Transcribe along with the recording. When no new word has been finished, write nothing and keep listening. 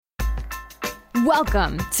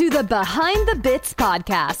Welcome to the Behind the Bits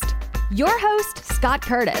podcast. Your host, Scott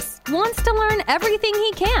Curtis, wants to learn everything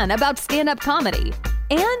he can about stand-up comedy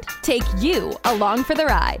and take you along for the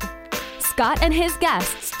ride. Scott and his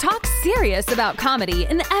guests talk serious about comedy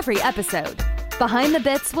in every episode. Behind the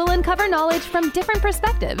Bits will uncover knowledge from different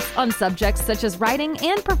perspectives on subjects such as writing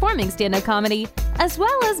and performing stand-up comedy, as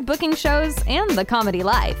well as booking shows and the comedy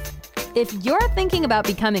life. If you're thinking about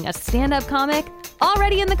becoming a stand-up comic,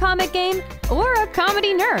 already in the comic game, or a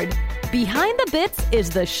comedy nerd, Behind the Bits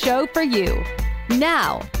is the show for you.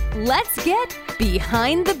 Now, let's get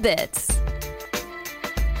Behind the Bits.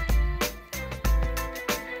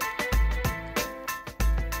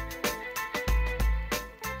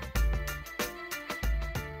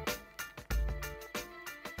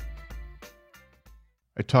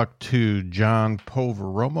 I talked to John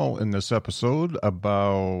Poveromo in this episode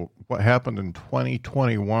about what happened in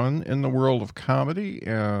 2021 in the world of comedy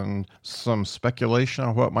and some speculation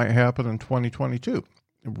on what might happen in 2022.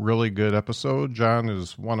 Really good episode. John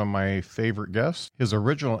is one of my favorite guests. His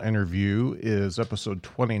original interview is episode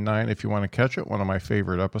 29, if you want to catch it, one of my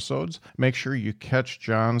favorite episodes. Make sure you catch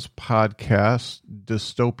John's podcast,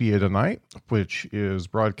 Dystopia Tonight, which is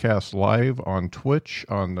broadcast live on Twitch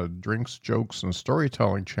on the Drinks, Jokes, and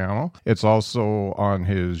Storytelling channel. It's also on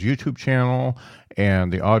his YouTube channel,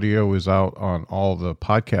 and the audio is out on all the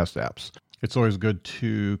podcast apps. It's always good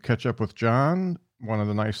to catch up with John. One of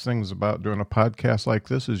the nice things about doing a podcast like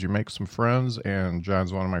this is you make some friends, and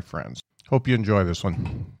John's one of my friends. Hope you enjoy this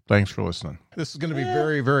one. Thanks for listening. This is going to be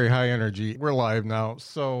very, very high energy. We're live now.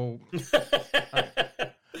 So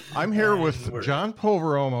I'm here with John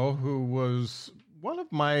Poveromo, who was one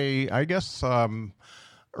of my, I guess,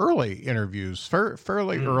 early interviews,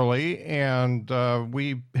 fairly early. And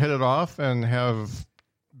we hit it off and have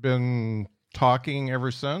been talking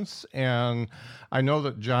ever since. And I know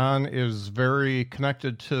that John is very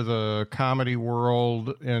connected to the comedy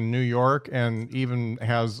world in New York and even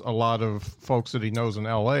has a lot of folks that he knows in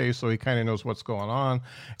LA, so he kind of knows what's going on.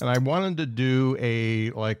 And I wanted to do a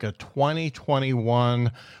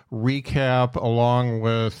 2021 recap along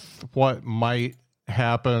with what might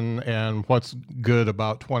happen and what's good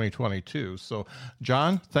about 2022. So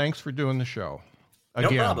John, thanks for doing the show.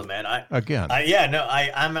 Again. No problem, man.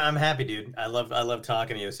 I'm happy, dude. I love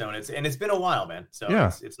talking to you. So and it's been a while, man. So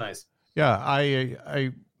yeah. It's nice. Yeah,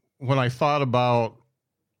 I when I thought about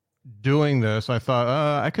doing this, I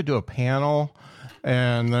thought I could do a panel,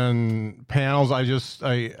 and then panels. I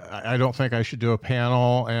don't think I should do a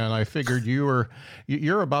panel, and I figured you're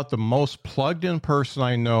about the most plugged in person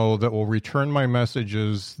I know that will return my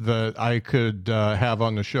messages that I could have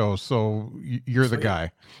on the show. So you're Sweet. The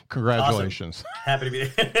guy. Congratulations. Awesome. Happy to be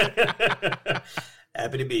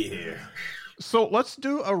happy to be here. So let's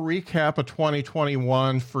do a recap of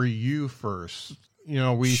 2021 for you first. You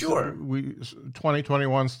know, we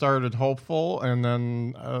 2021 started hopeful, and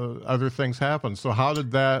then other things happened. So how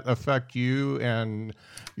did that affect you and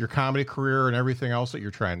your comedy career and everything else that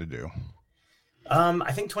you're trying to do?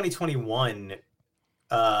 I think 2021,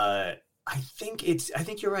 I think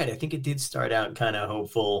you're right. I think it did start out kind of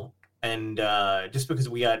hopeful, and just because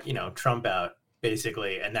we got, Trump out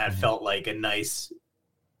basically, and that felt like a nice,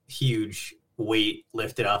 huge weight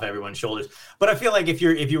lifted off everyone's shoulders. But I feel like if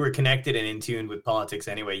you were connected and in tune with politics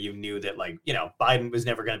anyway, you knew that Biden was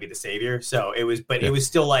never going to be the savior. So it was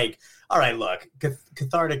still like, all right, look,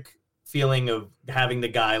 cathartic feeling of having the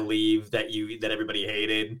guy leave that everybody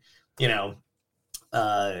hated,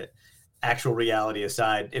 actual reality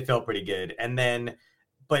aside, it felt pretty good. And then,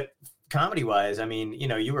 but comedy wise, I mean,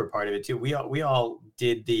 you were a part of it too. We all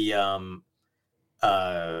did the,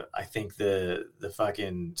 I think the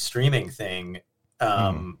fucking streaming thing,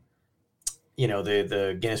 the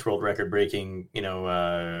Guinness World Record breaking,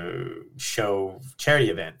 show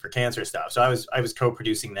charity event for cancer stuff. So I was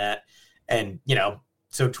co-producing that, and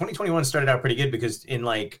so 2021 started out pretty good because in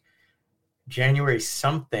January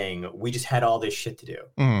something, we just had all this shit to do.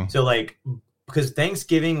 So because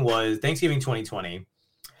Thanksgiving 2020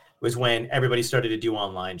 was when everybody started to do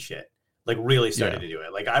online shit. Really started to do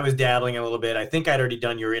it. I was dabbling a little bit. I think I'd already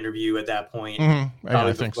done your interview at that point.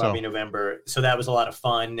 I think so. November. So that was a lot of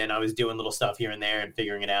fun, and I was doing little stuff here and there and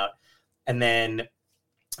figuring it out. And then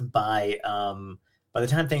by the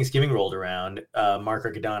time Thanksgiving rolled around, Mark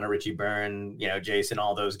Argadana, Richie Byrne, Jason,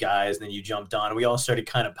 all those guys, and then you jumped on. We all started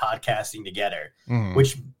kind of podcasting together,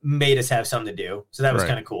 which made us have something to do. So that was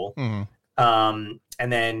kind of cool. And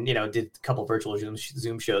then, did a couple virtual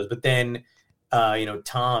Zoom shows, but then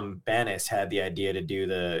Tom Bannis had the idea to do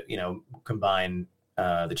the, combine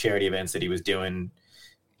the charity events that he was doing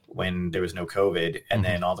when there was no COVID, and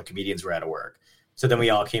then all the comedians were out of work. So then we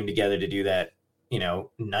all came together to do that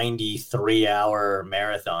 93-hour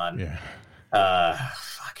marathon. Yeah.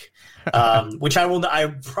 Which I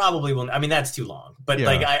probably will. I mean, that's too long, but Yeah.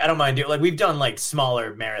 like, I don't mind doing, like, we've done like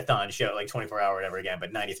smaller marathon show, like 24-hour, whatever again,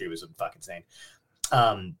 but 93 was fucking insane.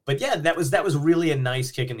 But yeah, that was really a nice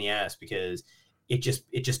kick in the ass because it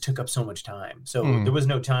just took up so much time. So there was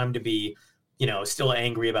no time to be, still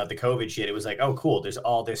angry about the COVID shit. It was like, oh, cool. There's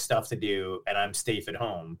all this stuff to do and I'm safe at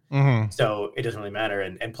home. So it doesn't really matter.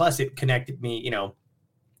 And plus it connected me,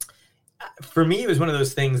 for me, it was one of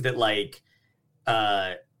those things that like,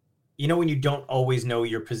 when you don't always know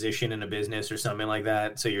your position in a business or something like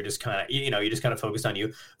that. So you're just kind of, focused on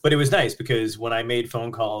you. But it was nice because when I made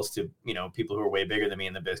phone calls to, people who are way bigger than me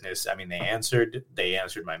in the business, I mean, they answered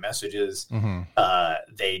my messages.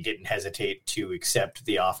 They didn't hesitate to accept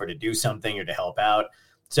the offer to do something or to help out.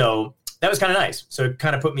 So that was kind of nice. So it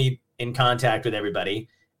kind of put me in contact with everybody,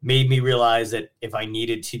 made me realize that if I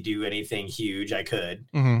needed to do anything huge, I could,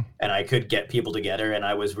 and I could get people together. And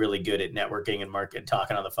I was really good at networking and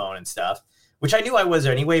talking on the phone and stuff, which I knew I was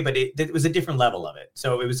anyway, but it was a different level of it.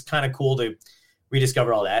 So it was kind of cool to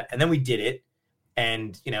rediscover all that. And then we did it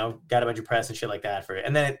and, got a bunch of press and shit like that for it.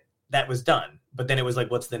 And then that was done. But then it was like,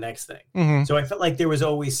 what's the next thing? So I felt like there was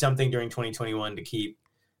always something during 2021 to keep,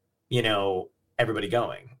 everybody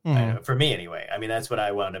going, for me anyway. I mean, that's what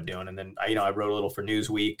I wound up doing. And then I wrote a little for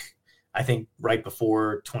Newsweek, I think right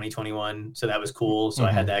before 2021. So that was cool. So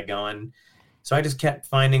I had that going. So I just kept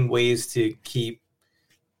finding ways to keep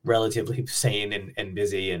relatively sane and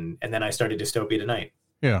busy. And then I started Dystopia Tonight.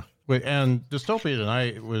 Yeah. And Dystopia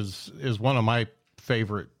Tonight is one of my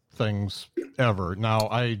favorite things ever. Now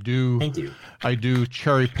Thank you. I do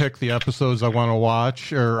cherry pick the episodes I want to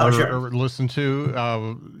watch or listen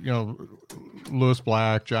to, Lewis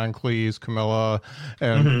Black, John Cleese, Camilla,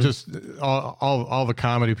 and just all the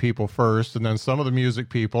comedy people first, and then some of the music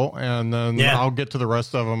people, and then I'll get to the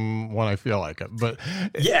rest of them when I feel like it. But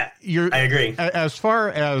I agree. As far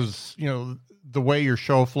as, the way your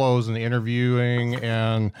show flows and the interviewing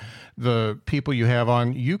and the people you have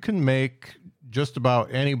on, you can make just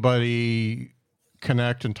about anybody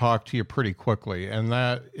connect and talk to you pretty quickly. And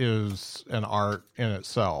that is an art in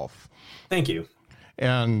itself. Thank you.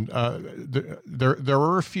 And there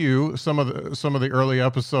were a few, some of the early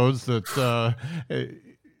episodes that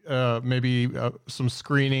maybe some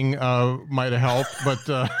screening might have helped, but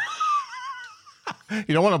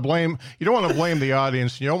you don't want to blame the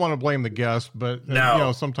audience. You don't want to blame the guest, but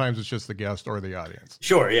sometimes it's just the guest or the audience.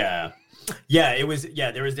 Sure, yeah. Yeah, it was.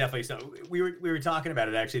 Yeah, there was definitely some. We were talking about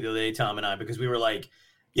it actually the other day, Tom and I, because we were like,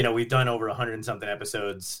 we've done over 100 and something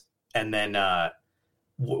episodes, and then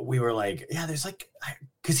we were like, yeah, there's like,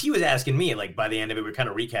 because he was asking me like by the end of it, we're kind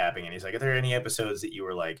of recapping, and he's like, are there any episodes that you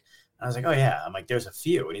were like? I was like, oh yeah. I'm like, there's a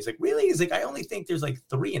few, and he's like, really? He's like, I only think there's like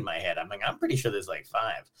 3 in my head. I'm like, I'm pretty sure there's like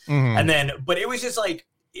 5. And then, but it was just like,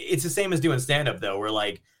 it's the same as doing stand up though. Where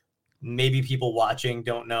like maybe people watching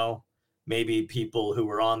don't know. Maybe people who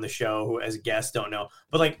were on the show who as guests don't know.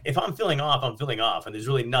 But like, if I'm feeling off, I'm feeling off. And there's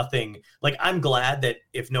really nothing, like, I'm glad that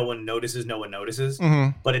if no one notices, no one notices.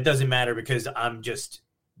 But it doesn't matter because I'm just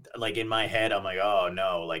like in my head, I'm like, oh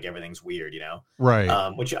no, like everything's weird,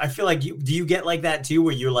 Right. Which I feel like do you get like that too,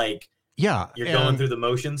 where you're like, you're going through the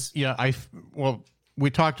motions? Yeah. Well,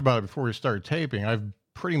 we talked about it before we started taping. I've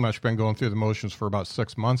pretty much been going through the motions for about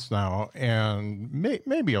 6 months now, and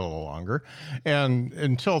maybe a little longer. And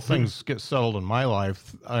until things get settled in my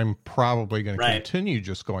life, I'm probably going to continue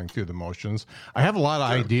just going through the motions. I have a lot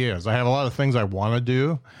of ideas. I have a lot of things I want to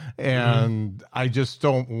do, and I just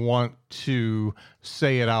don't want to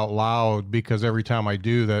say it out loud because every time I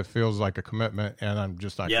do, that feels like a commitment, and I'm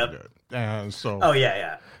just not going to do it. And so,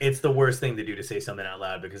 it's the worst thing to do to say something out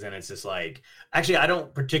loud, because then it's just like, actually, I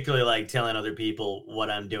don't particularly like telling other people what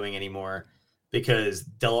I'm doing anymore, because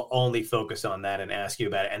they'll only focus on that and ask you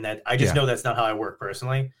about it. And that I just know that's not how I work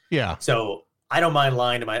personally. Yeah. So I don't mind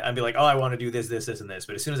lying to I'd be like, oh, I want to do this, this, this, and this.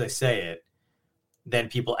 But as soon as I say it, then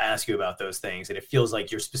people ask you about those things, and it feels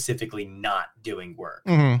like you're specifically not doing work.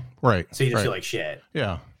 Right. So you just feel like shit.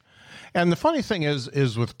 Yeah. And the funny thing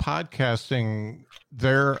is with podcasting,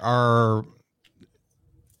 there are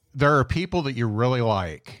people that you really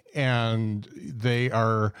like, and they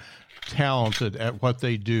are talented at what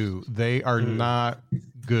they do. They are not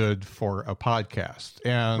good for a podcast,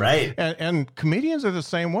 and comedians are the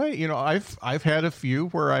same way. I've had a few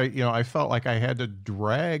where I felt like I had to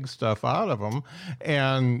drag stuff out of them,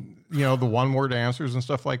 and the one word answers and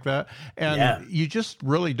stuff like that, and you just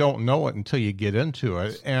really don't know it until you get into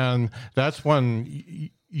it, and that's when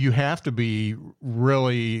you have to be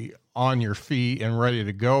really on your feet and ready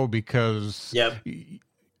to go, because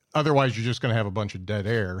Otherwise, you're just going to have a bunch of dead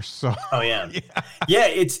air. So, oh yeah, yeah.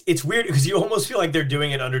 It's weird because you almost feel like they're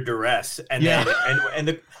doing it under duress, and then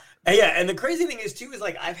and the crazy thing is too is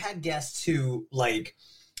like I've had guests who like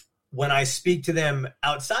when I speak to them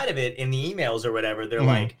outside of it in the emails or whatever, they're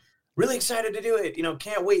like really excited to do it,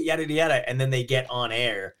 can't wait, yada yada, and then they get on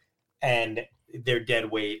air and they're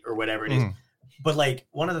dead weight or whatever it is. But like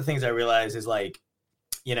one of the things I realize is like,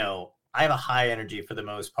 I have a high energy for the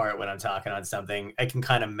most part when I'm talking on something. I can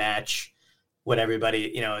kind of match what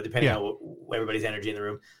everybody, depending on everybody's energy in the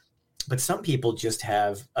room. But some people just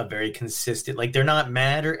have a very consistent, like they're not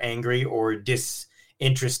mad or angry or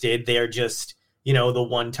disinterested. They are just, the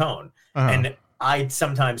one tone. And I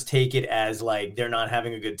sometimes take it as like they're not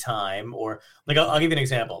having a good time, or like I'll give you an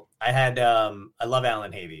example. I had I love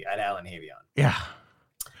Alan Havey. I had Alan Havey on. Yeah.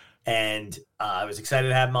 And I was excited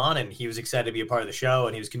to have him on, and he was excited to be a part of the show,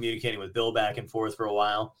 and he was communicating with Bill back and forth for a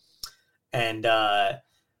while. And,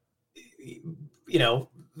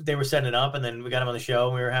 they were setting it up, and then we got him on the show,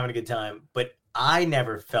 and we were having a good time. But I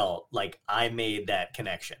never felt like I made that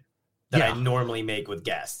connection that I normally make with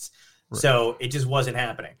guests. Right. So it just wasn't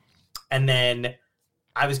happening. And then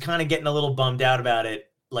I was kind of getting a little bummed out about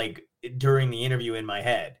it, like during the interview in my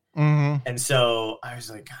head. And so I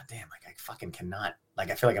was like, God damn, like I fucking cannot. Like,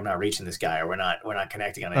 I feel like I'm not reaching this guy, or we're not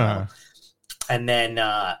connecting on any level. And then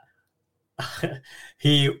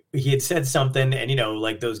he had said something, and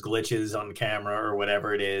like those glitches on camera or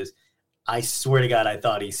whatever it is. I swear to God, I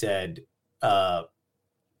thought he said, oh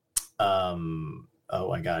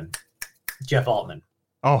my God, Jeff Altman.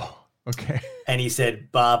 Oh, okay. And he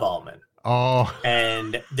said Bob Altman. Oh.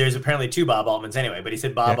 And there's apparently two Bob Altmans anyway, but he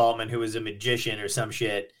said Bob Altman, who was a magician or some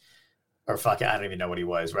shit. Or fuck, I don't even know what he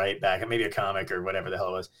was, right? Back, maybe a comic or whatever the hell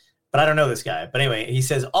it was. But I don't know this guy. But anyway, he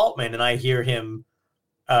says Altman, and I hear him.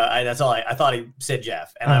 That's all I thought he said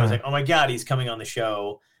Jeff. And I was like, oh my God, he's coming on the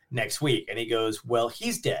show next week. And he goes, well,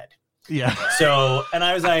 he's dead. Yeah. So, and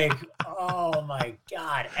I was like, oh my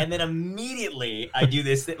God. And then immediately I do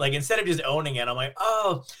this, like, instead of just owning it, I'm like,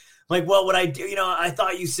 oh, like, what would I do? I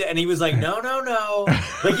thought you said, and he was like, no.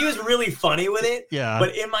 Like, he was really funny with it. Yeah.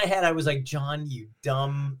 But in my head, I was like, John, you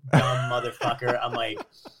dumb motherfucker. I'm like,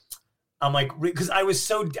 because I was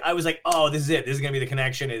like, oh, this is it. This is going to be the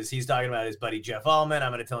connection, is he's talking about his buddy, Jeff Allman.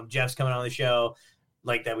 I'm going to tell him Jeff's coming on the show,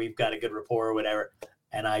 like that we've got a good rapport or whatever.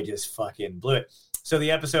 And I just fucking blew it. So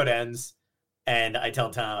the episode ends, and I tell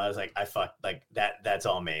Tom, I was like, I fucked, like that's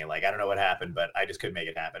all me. Like, I don't know what happened, but I just couldn't make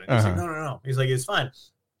it happen. And he's like, no. He's like, it's fine.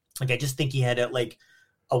 Like, I just think he had a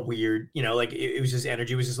weird, like it was just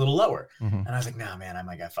energy was just a little lower. And I was like, nah, man,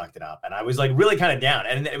 I fucked it up. And I was like really kind of down.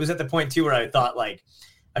 And it was at the point too where I thought like,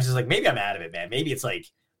 I was just like, maybe I'm out of it, man. Maybe it's like,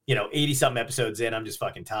 80 something episodes in, I'm just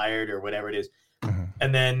fucking tired or whatever it is.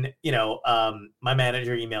 And then, my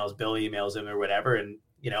manager Bill emails him or whatever. And,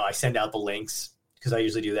 I send out the links because I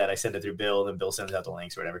usually do that. I send it through Bill, and then Bill sends out the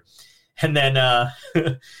links or whatever. And then,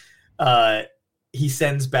 he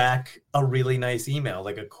sends back a really nice email,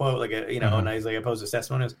 like a quote, like a, and he's like, I posted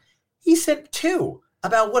testimonials. He sent 2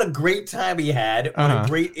 about what a great time he had, what a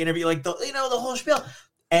great interview, like the whole spiel.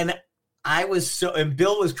 And I was and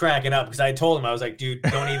Bill was cracking up because I told him, I was like, dude,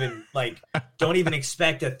 don't even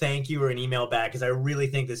expect a thank you or an email back. Cause I really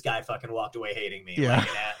think this guy fucking walked away hating me,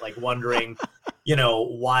 like wondering,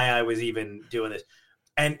 why I was even doing this.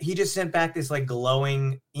 And he just sent back this like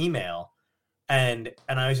glowing email. And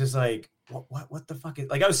I was just like, what the fuck is,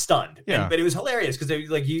 like, I was stunned. Yeah. But it was hilarious because they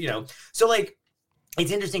like, so like,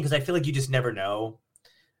 it's interesting because I feel like you just never know.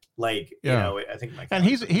 Like, I think and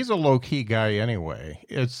he's a low key guy anyway.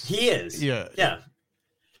 He is. Yeah.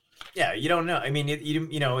 You don't know. I mean,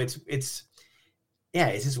 it's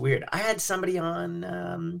just weird. I had somebody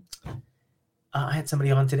on,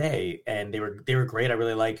 today, and they were great. I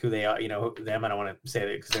really like who they are. Them. I don't want to say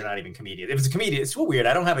that because they're not even comedians. If it's a comedian, it's so weird.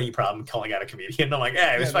 I don't have any problem calling out a comedian. I'm like,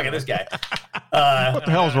 hey, it was fucking this guy. What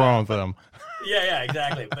the hell's wrong with them? Yeah,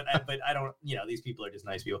 exactly. But I don't. These people are just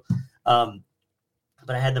nice people.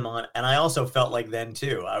 But I had them on, and I also felt like then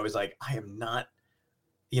too. I was like, I am not,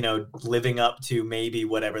 living up to maybe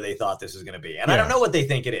whatever they thought this was going to be, and I don't know what they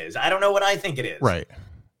think it is. I don't know what I think it is. Right.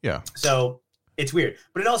 Yeah. So it's weird,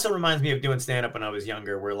 but it also reminds me of doing stand up when I was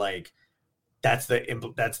younger, where like that's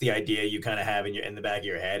the idea you kind of have in the back of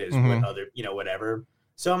your head is what other whatever.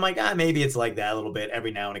 So I'm like, maybe it's like that a little bit every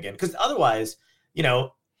now and again, because otherwise,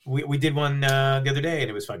 we did one the other day and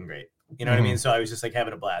it was fucking great. You know what I mean? So I was just like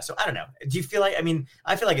having a blast. So I don't know. Do you feel like,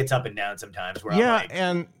 I feel like it's up and down sometimes where I'm like,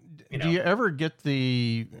 and do you ever get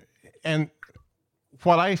and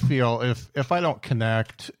what I feel, if I don't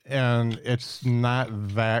connect and it's not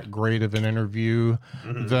that great of an interview,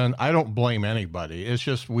 then I don't blame anybody. It's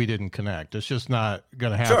just we didn't connect. It's just not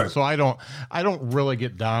going to happen. Sure. So I don't really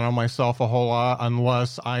get down on myself a whole lot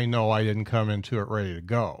unless I know I didn't come into it ready to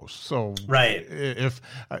go. So right. If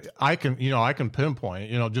I can, I can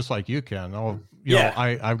pinpoint, just like you can.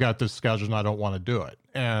 I've got this schedule and I don't want to do it.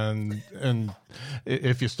 And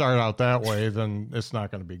if you start out that way, then it's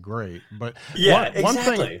not going to be great. But one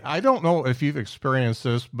thing, I don't know if you've experienced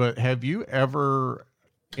this, but have you ever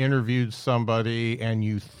interviewed somebody and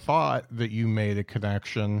you thought that you made a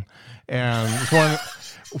connection, and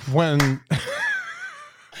when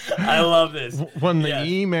I love this. When the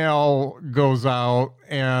email goes out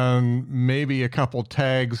and maybe a couple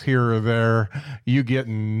tags here or there, you get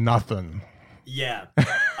nothing. Yeah.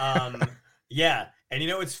 Yeah. And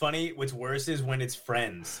what's funny? What's worse is when it's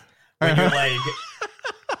friends. When you're like,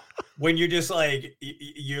 when you're just like,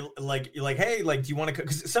 you're like, hey, like, do you want to?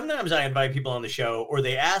 Because sometimes I invite people on the show, or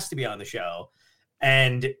they ask to be on the show,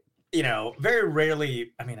 and very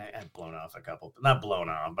rarely. I mean, I've blown off a couple, not blown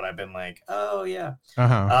off, but I've been like, oh yeah,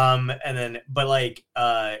 and then, but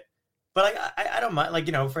I don't mind,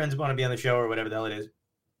 like, friends want to be on the show or whatever the hell it is.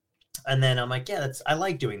 And then I'm like, yeah, I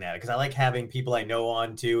like doing that because I like having people I know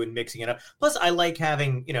on too and mixing it up. Plus, I like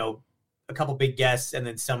having, a couple big guests and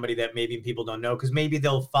then somebody that maybe people don't know because maybe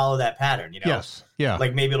they'll follow that pattern, Yes. Yeah.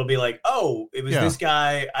 Like maybe it'll be like, oh, it was this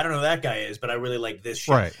guy. I don't know who that guy is, but I really like this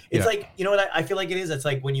shit. Right. It's like, what I feel like it is? It's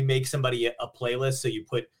like when you make somebody a playlist, so you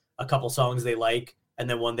put a couple songs they like and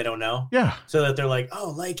then one they don't know. Yeah. So that they're like,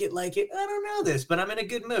 oh, like it. I don't know this, but I'm in a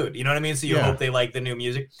good mood. You know what I mean? So you hope they like the new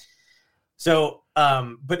music. So,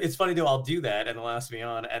 but it's funny though, I'll do that and they'll ask me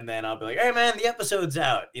on and then I'll be like, hey man, the episode's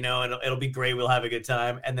out, and it'll be great. We'll have a good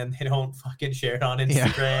time. And then they don't fucking share it on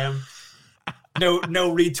Instagram. Yeah. No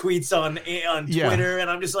retweets on Twitter. And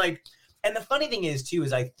I'm just like, and the funny thing is too,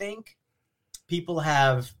 is I think people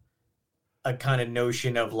have a kind of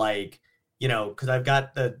notion of like, cause I've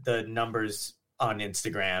got the numbers on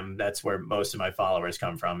Instagram. That's where most of my followers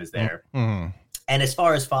come from, is there. Mm-hmm. And as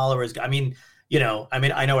far as followers, I mean,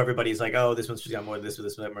 I know everybody's like, oh, this one's got more than this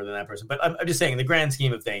one more than that person. But I'm just saying, in the grand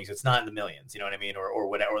scheme of things, it's not in the millions, you know what I mean? Or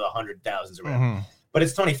whatever, or the 100,000s or whatever. Mm-hmm. But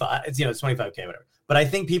it's 25, it's 25K, whatever. But I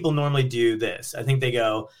think people normally do this. I think they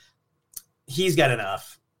go, he's got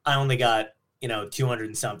enough. I only got, 200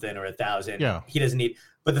 and something or 1,000. Yeah. He doesn't need.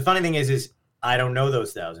 But the funny thing is I don't know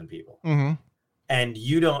those 1,000 people. Mm-hmm. And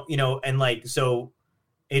you don't, and like, so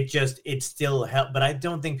it still helps, but I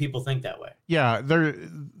don't think people think that way. Yeah,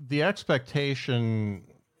 the expectation.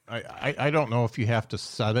 I don't know if you have to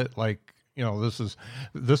set it like, this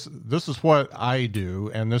is what I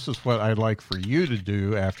do, and this is what I'd like for you to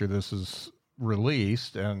do after this is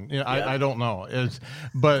released, and I don't know.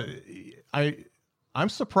 I'm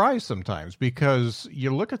surprised sometimes because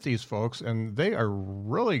you look at these folks and they are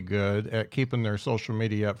really good at keeping their social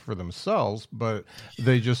media up for themselves, but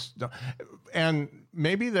they just, and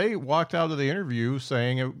maybe they walked out of the interview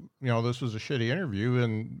saying, this was a shitty interview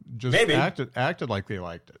and just acted like they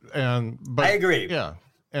liked it. But I agree. Yeah.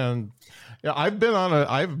 And I've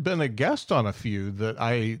been a guest on a few that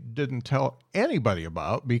I didn't tell anybody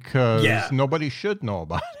about because nobody should know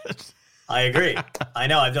about it. I agree. I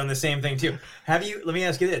know. I've done the same thing too. Let me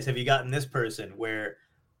ask you this. Have you gotten this person where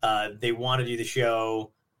they want to do the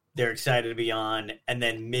show, they're excited to be on, and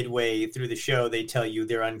then midway through the show, they tell you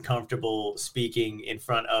they're uncomfortable speaking in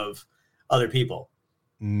front of other people?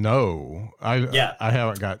 No, I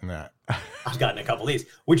haven't gotten that. I've gotten a couple of these,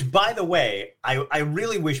 which, by the way, I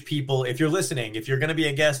really wish people, if you're listening, if you're going to be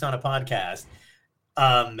a guest on a podcast,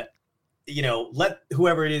 let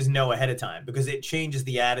whoever it is know ahead of time, because it changes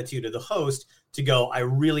the attitude of the host to go, I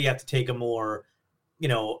really have to take a more,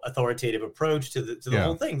 authoritative approach to the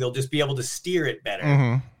whole thing. They'll just be able to steer it better.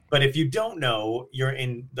 Mm-hmm. But if you don't know,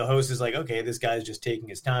 the host is like, okay, this guy's just taking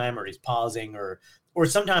his time, or he's pausing, or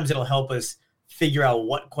sometimes it'll help us figure out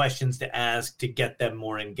what questions to ask to get them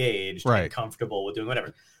more engaged and comfortable with doing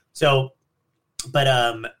whatever. So, but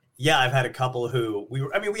I've had a couple who we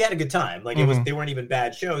had a good time. Like they weren't even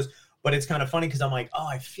bad shows. But it's kind of funny because I'm like, oh,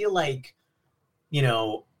 I feel like,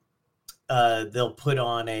 they'll put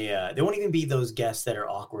on they won't even be those guests that are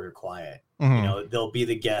awkward or quiet. Mm-hmm. They'll be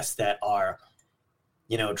the guests that are,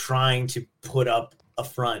 trying to put up a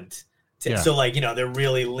front. So like, they're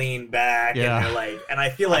really leaned back and they're like, and I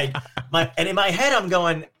feel like and in my head I'm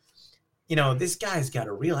going, this guy's got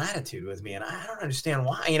a real attitude with me and I don't understand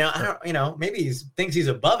why, I don't, maybe he thinks he's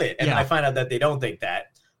above it. And I find out that they don't think that.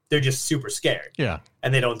 They're just super scared. Yeah.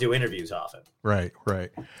 And they don't do interviews often. Right.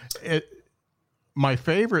 My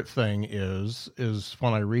favorite thing is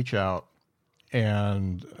when I reach out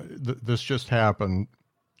and this just happened.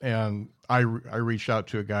 And I reached out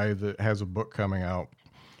to a guy that has a book coming out,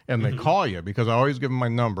 and they call you because I always give them my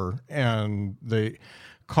number, and they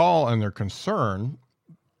call and they're concerned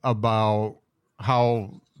about how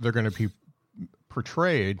they're going to be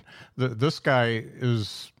portrayed. This guy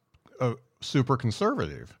is super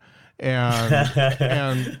conservative,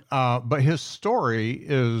 and but his story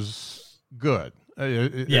is good.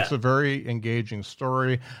 It's a very engaging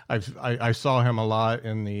story. I saw him a lot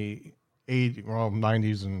in the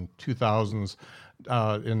 90s and 2000s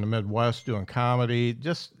in the Midwest doing comedy.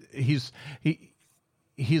 Just he's an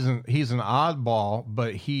oddball,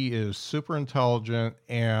 but he is super intelligent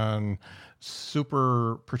and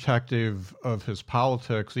super protective of his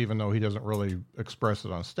politics, even though he doesn't really express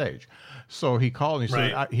it on stage. So he called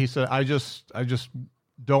and he said, I just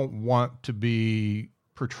don't want to be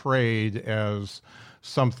portrayed as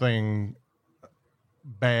something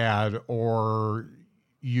bad or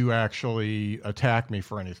you actually attack me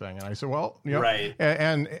for anything. And I said, well, right.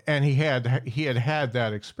 And he had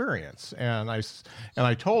that experience. And I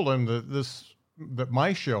told him that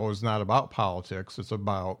my show is not about politics. It's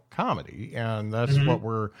about comedy. And that's what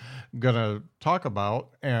we're going to talk about.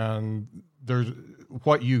 And there's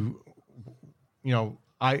what I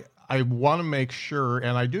want to make sure,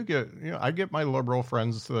 and I do get, I get my liberal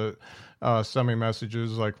friends that send me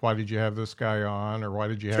messages like, why did you have this guy on, or why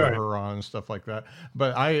did you have her on, and stuff like that.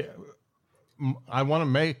 But I want to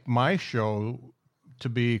make my show to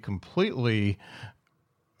be completely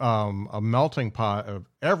a melting pot of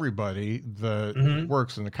everybody that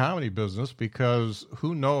works in the comedy business, because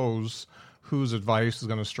who knows whose advice is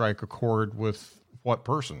going to strike a chord with what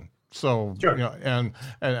person. So, and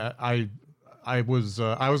I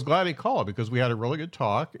was glad he called, because we had a really good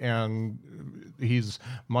talk, and he's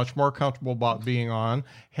much more comfortable about being on.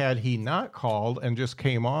 Had he not called and just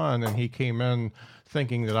came on, and he came in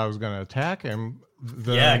thinking that I was going to attack him,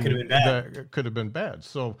 then it could have been bad. That could have been bad.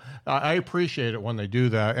 So I appreciate it when they do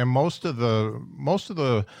that. And most of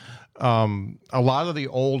the a lot of the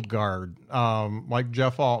old guard, like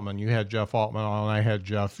Jeff Altman, you had Jeff Altman on, and I had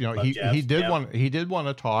Jeff. He did want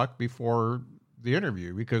to talk before the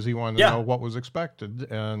interview, because he wanted to know what was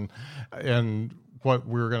expected and what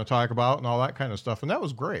we were going to talk about and all that kind of stuff. And that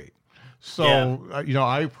was great. So,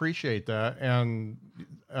 I appreciate that. And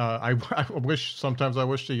I wish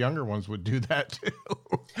the younger ones would do that too.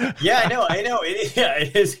 Yeah, I know.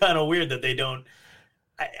 It is kind of weird that they don't.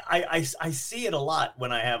 I see it a lot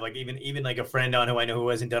when I have even like a friend on who I know who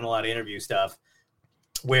hasn't done a lot of interview stuff,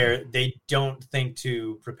 where they don't think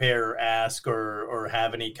to prepare or ask or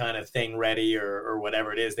have any kind of thing ready or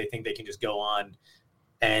whatever it is. They think they can just go on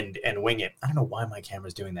and wing it. I don't know why my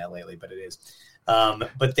camera's doing that lately, but it is.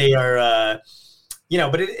 But they are,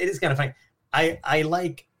 but it is kind of funny. I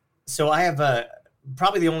like, so I have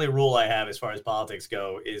probably the only rule I have as far as politics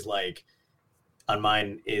go is like, on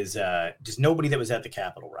mine is just nobody that was at the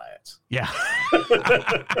Capitol riots. Yeah.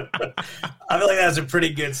 I feel like that's a pretty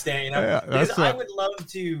good stand. I would love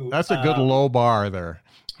to. That's a good low bar there.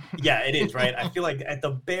 Yeah, it is, right? I feel like at the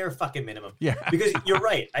bare fucking minimum. Yeah. Because you're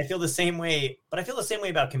right. I feel the same way, but I feel the same way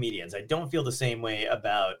about comedians. I don't feel the same way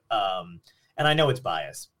about, and I know it's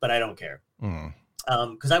bias, but I don't care.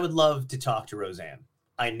 Because I would love to talk to Roseanne.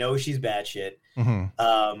 I know she's batshit.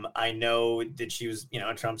 I know that she was,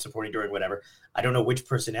 a Trump supporting during whatever. I don't know which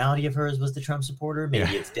personality of hers was the Trump supporter.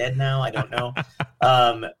 Maybe it's dead now. I don't know.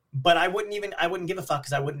 But I wouldn't give a fuck,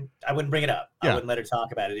 because I wouldn't bring it up. I wouldn't let her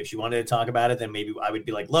talk about it. If she wanted to talk about it, then maybe I would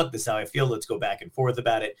be like, look, this is how I feel. Let's go back and forth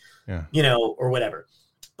about it, or whatever.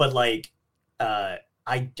 But like, I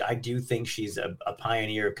do think she's a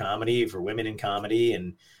pioneer of comedy for women in comedy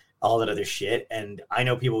and all that other shit. And I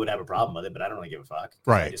know people would have a problem with it, but I don't really give a fuck.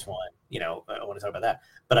 Right. I just want, I want to talk about that.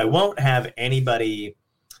 But I won't have anybody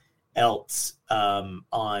else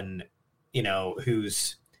on,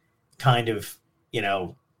 who's kind of,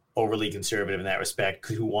 overly conservative in that respect,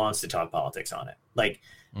 who wants to talk politics on it. Like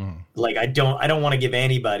I don't want to give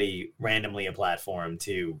anybody randomly a platform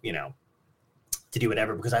to, to do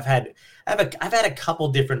whatever, because I've had a couple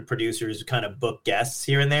different producers kind of book guests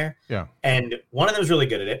here and there. Yeah. And one of them was really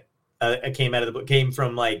good at it. It came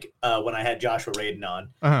from like when I had Joshua Radin on,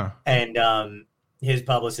 and his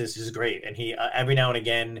publicist is great, and he every now and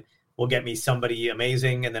again will get me somebody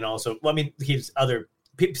amazing, and then also, he's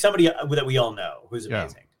somebody that we all know who's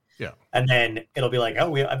amazing, and then it'll be like,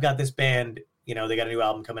 I've got this band, they got a new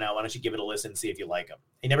album coming out. Why don't you give it a listen and see if you like them?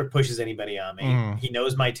 He never pushes anybody on me. He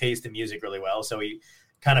knows my taste in music really well, so he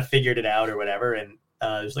kind of figured it out or whatever, and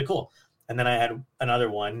it was like cool. And then I had another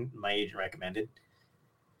one my agent recommended.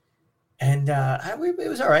 And it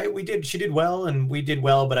was all right. She did well, and we did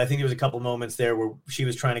well. But I think there was a couple moments there where she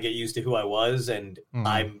was trying to get used to who I was, and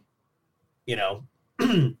I'm, you know,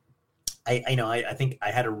 I think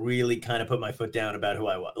I had to really kind of put my foot down about who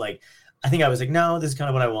I was. Like, I think I was like, no, this is kind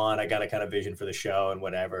of what I want. I got a kind of vision for the show and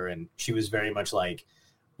whatever. And she was very much like,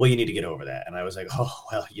 well, you need to get over that. And I was like, oh,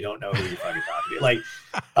 well, you don't know who you're fucking talking to. Like,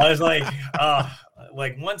 I was like,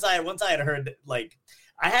 like once I had heard, like,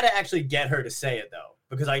 I had to actually get her to say it though,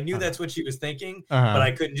 because I knew that's what she was thinking, but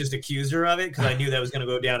I couldn't just accuse her of it because I knew that was going to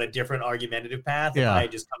go down a different argumentative path. If I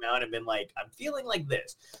had just come out and been like, I'm feeling like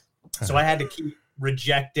this. So I had to keep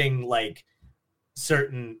rejecting like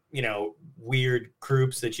certain, you know, weird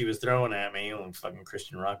groups that she was throwing at me, like fucking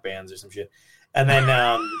Christian rock bands or some shit. And then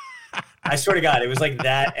I swear to God, it was like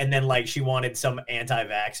that. And then like she wanted some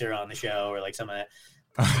anti-vaxxer on the show or like some of that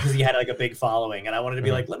because he had like a big following. And I wanted to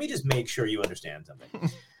be like, let me just make sure you understand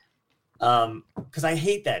something. Because I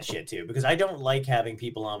hate that shit too, because I don't like having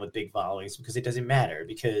people on with big followings because it doesn't matter.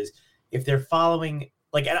 Because if they're following,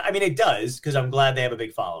 like, I mean, it does because I'm glad they have a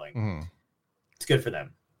big following. It's good for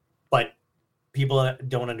them. But people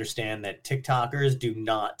don't understand that TikTokers do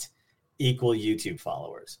not equal YouTube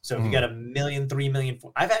followers. So if you got 1 million, 3 million,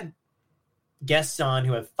 I've had guests on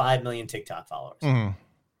who have 5 million TikTok followers.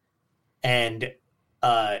 And,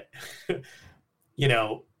 you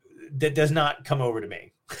know, that does not come over to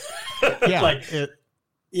me.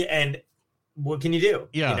 And what can you do?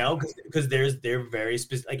 You know, because they're very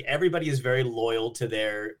specific. Like everybody is very loyal to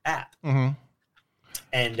their app,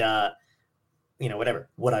 and you know, whatever.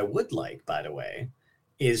 What I would like, by the way,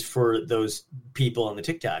 is for those people on the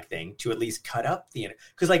TikTok thing to at least cut up the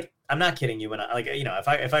because, like, I'm not kidding you. When I like, you know, if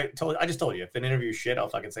I just told you if an interview is shit, I'll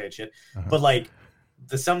fucking say it's shit. But like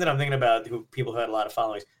the some that I'm thinking about, people who had a lot of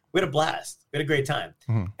followers, we had a blast, we had a great time,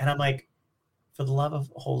 and I'm like, for the love of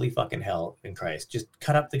holy fucking hell in Christ, just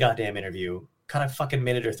cut up the goddamn interview, cut a fucking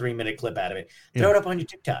minute or 3 minute clip out of it, throw it up on your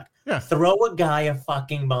TikTok, throw a guy a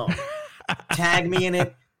fucking bone, tag me in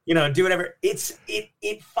it, you know, do whatever.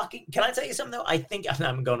 It fucking, can I tell you something though? I think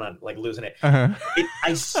I'm going on like losing it.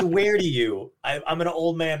 I swear to you, I'm going to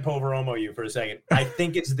old man Poveromo you for a second. I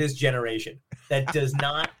think it's this generation that does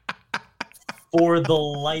not, for the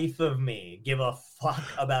life of me, give a fuck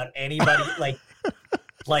about anybody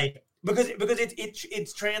like, because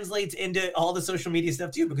it translates into all the social media stuff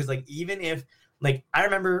too. Because like, even if like, I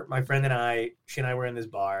remember my friend and she and I were in this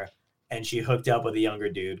bar and she hooked up with a younger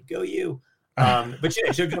dude. Go you. But she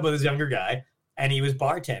hooked up with this younger guy and he was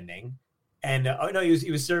bartending and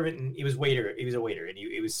he was serving, and he was a waiter and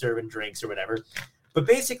he was serving drinks or whatever. But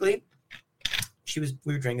basically we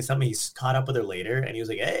were drinking something. He caught up with her later and he was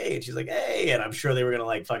like, hey, and she's like, hey, and I'm sure they were going to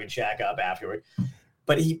like fucking shack up afterward.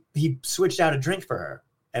 But he switched out a drink for her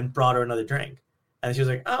and brought her another drink. And she was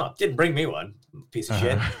like, oh, didn't bring me one, piece of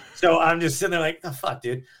shit. So I'm just sitting there like, oh, fuck,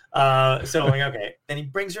 dude. So I'm like, okay. Then he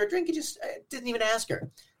brings her a drink. He just didn't even ask her.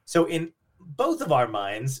 So in both of our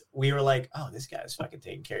minds, we were like, oh, this guy's fucking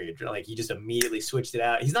taking care of your drink. Like, he just immediately switched it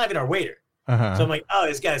out. He's not even our waiter. So I'm like, oh,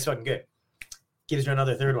 this guy's fucking good. Gives her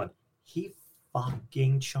another third one. He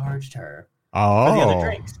fucking charged her for the other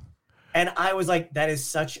drinks. And I was like, that is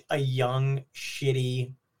such a young,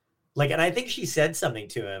 shitty... Like, and I think she said something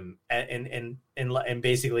to him and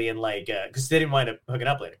basically in like, because they didn't wind up hooking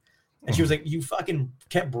up later. And she was like, you fucking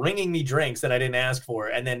kept bringing me drinks that I didn't ask for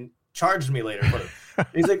and then charged me later for them. And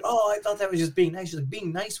he's like, oh, I thought that was just being nice. She's like,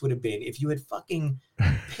 being nice would have been if you had fucking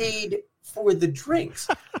paid for the drinks.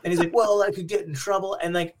 And he's like, well, I could get in trouble.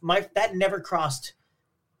 And like, that never crossed.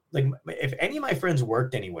 Like, if any of my friends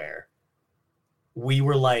worked anywhere, we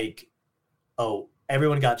were like, oh,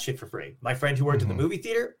 everyone got shit for free. My friend who worked at the movie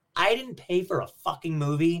theater, I didn't pay for a fucking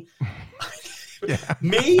movie.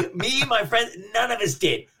 Me, my friends, none of us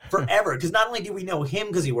did forever. Because not only did we know him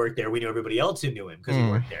because he worked there, we knew everybody else who knew him because he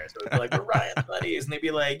worked there. So it'd be like, we're Ryan's buddies. And they'd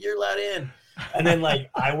be like, you're allowed in. And then like,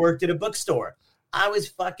 I worked at a bookstore. I was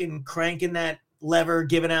fucking cranking that lever,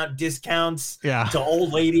 giving out discounts to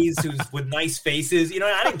old ladies with nice faces. You know,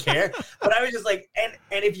 I didn't care. But I was just like, and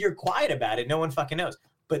if you're quiet about it, no one fucking knows.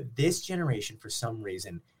 But this generation, for some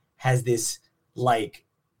reason, has this like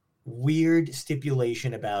weird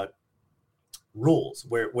stipulation about rules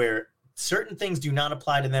where certain things do not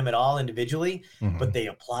apply to them at all individually, but they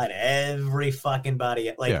apply to every fucking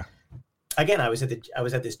body. Like, again, I was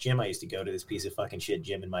at this gym I used to go to, this piece of fucking shit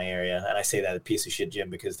gym in my area, and I say that a piece of shit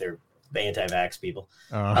gym because they're the anti-vax people.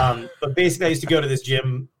 But basically, I used to go to this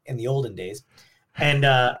gym in the olden days, and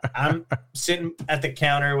I'm sitting at the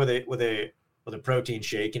counter with a protein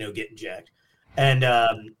shake, you know, getting jacked. And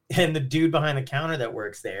the dude behind the counter that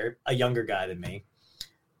works there, a younger guy than me,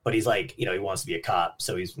 but he's like, you know, he wants to be a cop.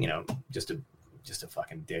 So he's, you know, just a just a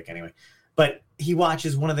fucking dick anyway. But he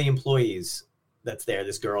watches one of the employees that's there.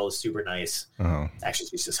 This girl is super nice. Oh. Actually,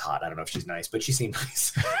 she's just hot. I don't know if she's nice, but she seemed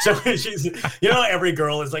nice. So she's, every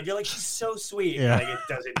girl is like, you're like, she's so sweet. Yeah. Like,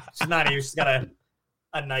 she's not, she's got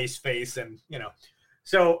a nice face and,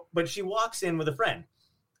 So, but she walks in with a friend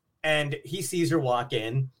and he sees her walk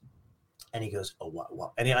in and he goes, oh,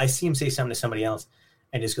 what? And I see him say something to somebody else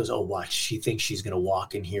and just goes, oh, watch. She thinks she's going to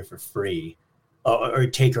walk in here for free. Or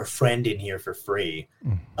take her friend in here for free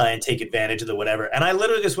and take advantage of the whatever. And I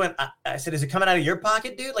literally just went, I said, is it coming out of your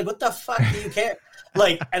pocket, dude? Like, what the fuck do you care?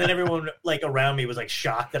 Like, and then everyone like around me was like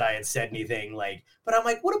shocked that I had said anything. Like, but I'm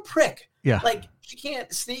like, what a prick. Yeah. Like, she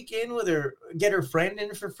can't sneak in with get her friend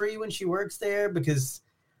in for free when she works there because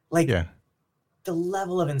like the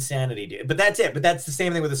level of insanity, dude. But that's it. But that's the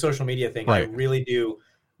same thing with the social media thing. Right. I really do.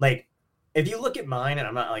 Like, if you look at mine, and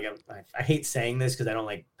I'm not like, I hate saying this because I don't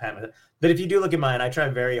like pat myself, but if you do look at mine, I try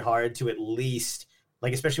very hard to at least,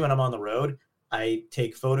 like, especially when I'm on the road, I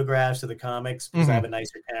take photographs of the comics because I have a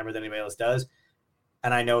nicer camera than anybody else does.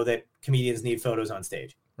 And I know that comedians need photos on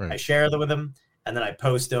stage. Right. I share them with them and then I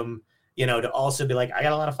post them, to also be like, I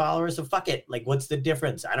got a lot of followers, so fuck it. Like, what's the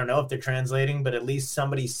difference? I don't know if they're translating, but at least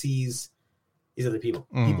somebody sees these other people.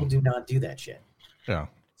 People do not do that shit. Yeah.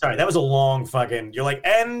 Sorry, that was a long fucking. You're like,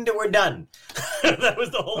 and we're done. That was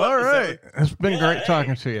the whole. All episode. right, it's been great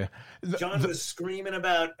talking to you. John was screaming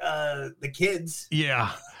about the kids.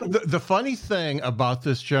 Yeah, the funny thing about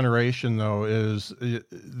this generation, though, is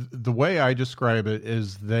the way I describe it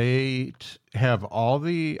is they have all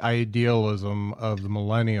the idealism of the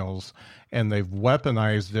millennials. And they've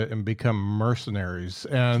weaponized it and become mercenaries.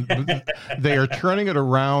 And they are turning it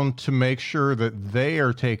around to make sure that they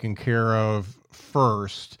are taken care of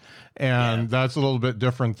first. And that's a little bit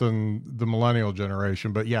different than the millennial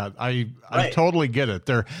generation. But yeah, I totally get it.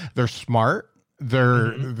 They're smart.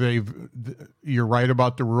 You're right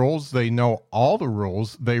about the rules. They know all the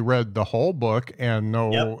rules. They read the whole book and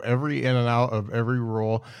know every in and out of every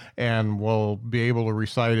rule and will be able to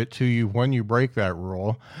recite it to you when you break that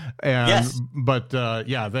rule. And, but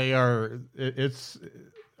they are,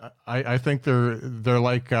 I think they're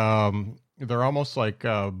like, they're almost like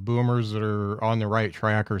boomers that are on the right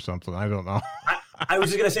track or something. I don't know. I was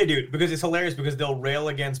just going to say, dude, because it's hilarious because they'll rail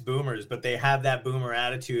against boomers, but they have that boomer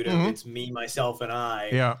attitude of it's me, myself, and I.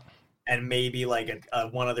 Yeah. And maybe like a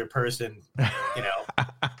one other person,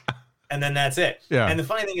 and then that's it. Yeah. And the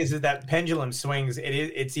funny thing is that pendulum swings.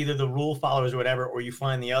 It's either the rule followers or whatever, or you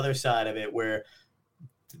find the other side of it where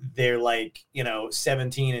they're like,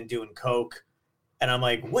 17 and doing coke. And I'm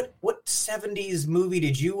like, what 70s movie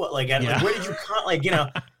did you like? Like where did you like,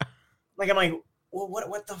 like, I'm like, well,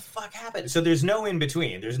 what the fuck happened? So there's no in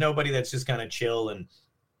between. There's nobody that's just kind of chill and,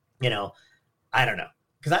 I don't know.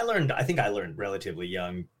 Because I think I learned relatively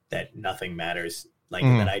young that nothing matters. Like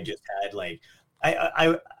that I just had like,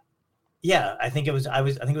 I think it was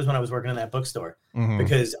when I was working in that bookstore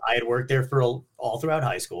because I had worked there for all throughout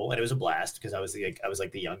high school and it was a blast because I was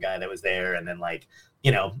like the young guy that was there. And then like,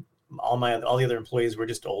 all the other employees were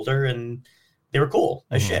just older and they were cool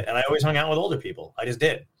as shit. And I always hung out with older people. I just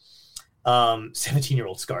did.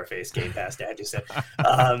 17-year-old Scarface game past dad just said.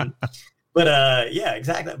 Yeah,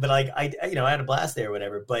 exactly. But like, I had a blast there or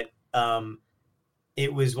whatever, but,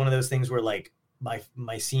 it was one of those things where like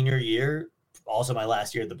my senior year, also my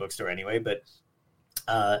last year at the bookstore anyway, but,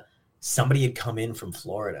 somebody had come in from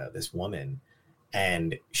Florida, this woman,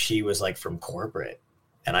 and she was like from corporate.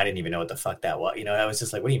 And I didn't even know what the fuck that was. I was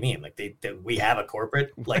just like, what do you mean? Like we have a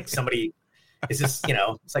corporate, like somebody is this,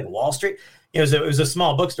 it's like Wall Street. It was a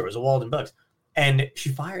small bookstore. It was a Walden Books. And she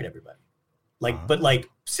fired everybody but like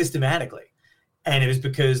systematically. And it was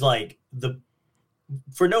because like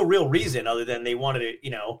for no real reason other than they wanted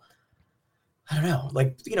to, I don't know,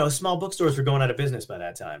 like, small bookstores were going out of business by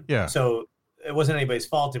that time. Yeah. So it wasn't anybody's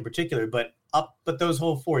fault in particular, but those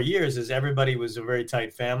whole 4 years is everybody was a very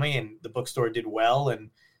tight family and the bookstore did well.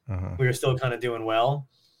 And we were still kind of doing well.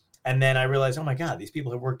 And then I realized, oh my God, these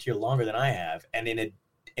people have worked here longer than I have. And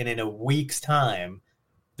in a week's time,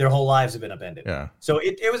 their whole lives have been upended. Yeah. So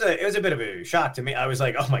it was a bit of a shock to me. I was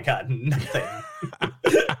like, oh my God,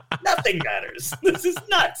 nothing matters. This is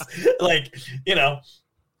nuts. Like,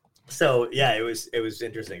 so yeah, it was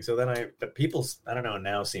interesting. So then people, I don't know,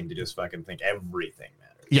 now seem to just fucking think everything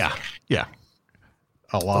matters. Yeah. Yeah.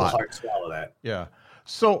 A lot. It's hard to swallow that. Yeah.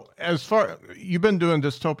 So you've been doing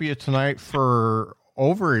Dystopia Tonight for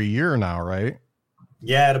over a year now, right?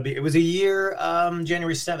 Yeah, it was a year,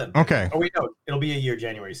 January 7th. Okay. Oh wait, no, it'll be a year,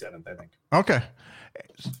 January 7th, I think. Okay.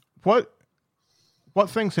 What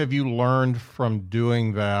things have you learned from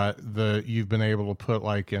doing that you've been able to put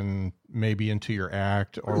like in maybe into your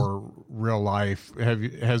act or real life?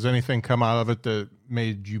 Has anything come out of it that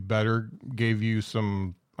made you better, gave you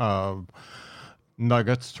some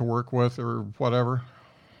nuggets to work with or whatever?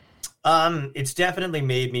 It's definitely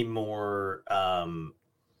made me more, I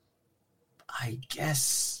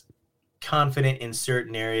guess, confident in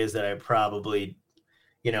certain areas that I probably,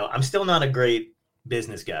 I'm still not a great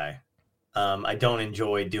business guy. I don't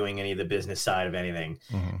enjoy doing any of the business side of anything.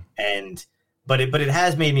 Mm-hmm. But it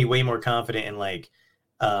has made me way more confident in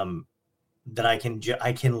that I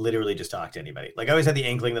can literally just talk to anybody. Like I always had the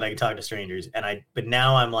inkling that I could talk to strangers, but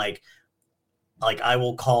now I'm like I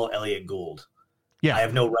will call Elliot Gould. Yeah. I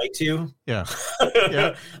have no right to. Yeah.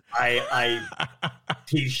 Yeah.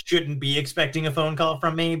 He shouldn't be expecting a phone call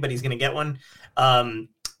from me, but he's going to get one.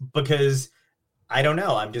 Because I don't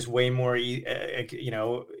know. I'm just way more, I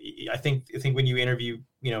think when you interview,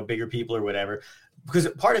 bigger people or whatever, because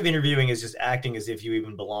part of interviewing is just acting as if you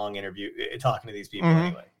even belong talking to these people mm-hmm.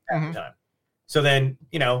 anyway, half the time. So then,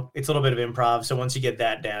 it's a little bit of improv. So once you get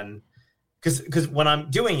that done, because when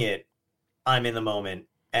I'm doing it, I'm in the moment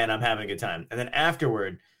and I'm having a good time. And then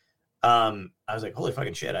afterward, I was like, holy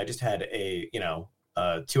fucking shit. I just had a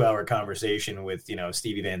 2-hour conversation with,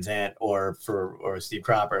 Stevie Van Zandt or Steve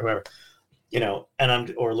Cropper or whoever,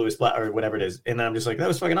 or Louis Blatt or whatever it is. And I'm just like, that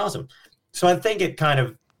was fucking awesome. So I think it kind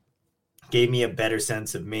of gave me a better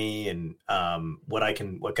sense of me and what I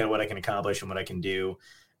can accomplish and what I can do.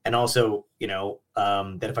 And also,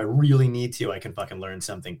 that if I really need to, I can fucking learn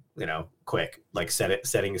something, quick, like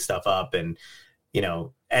setting stuff up and,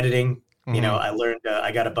 editing. Mm-hmm. I learned,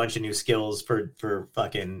 I got a bunch of new skills for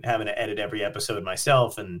fucking having to edit every episode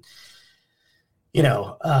myself. And,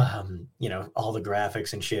 all the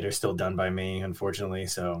graphics and shit are still done by me, unfortunately.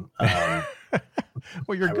 So,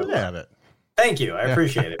 well, you're good at it. Thank you. I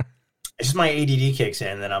appreciate it. It's just my ADD kicks in,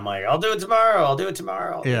 and then I'm like, I'll do it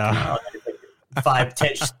tomorrow. Yeah.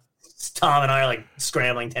 5-10. Tom and I are like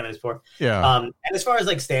scrambling 10 minutes before. Yeah. And as far as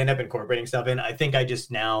like stand up incorporating stuff in, I think I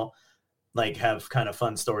just now like have kind of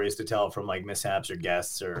fun stories to tell from like mishaps or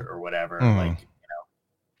guests or whatever. Mm. Like,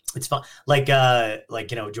 it's fun. Like,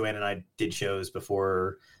 Joanne and I did shows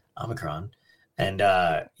before Omicron and,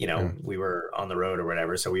 we were on the road or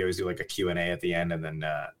whatever. So we always do like a Q&A at the end. And then,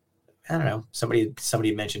 I don't know, somebody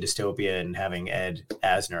mentioned dystopia and having Ed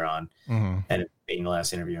Asner on mm-hmm. and it being the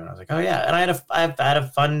last interview. And I was like, oh yeah. And I had a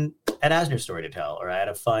fun Ed Asner story to tell, or I had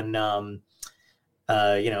a fun,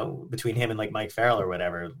 between him and like Mike Farrell or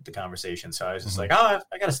whatever, the conversation. So I was just mm-hmm. like, oh,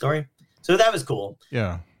 I got a story. So that was cool.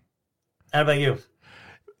 Yeah. How about you?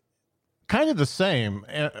 Kind of the same.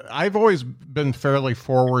 I've always been fairly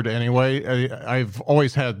forward anyway. I've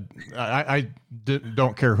always had, I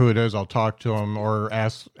don't care who it is. I'll talk to them or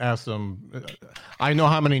ask them. I know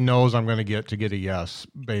how many no's I'm going to get a yes,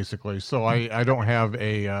 basically. So I don't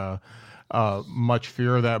have much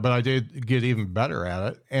fear of that, but I did get even better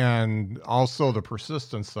at it. And also the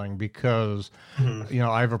persistence thing, because, mm-hmm.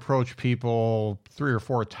 I've approached people 3 or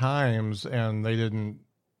 4 times and they didn't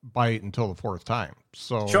bite until the 4th time.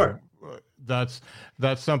 So sure. That's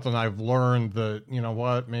something I've learned that,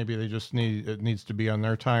 maybe it needs to be on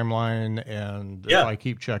their timeline. And if I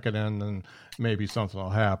keep checking in, then maybe something will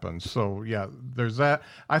happen. So yeah, there's that.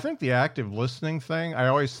 I think the active listening thing, I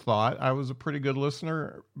always thought I was a pretty good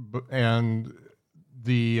listener, and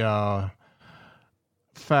the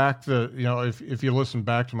fact that, if you listen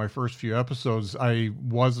back to my first few episodes, I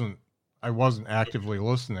wasn't actively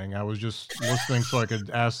listening. I was just listening so I could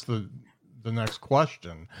ask the next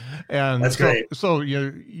question. And that's great. So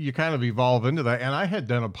you kind of evolve into that. And I had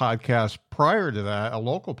done a podcast prior to that, a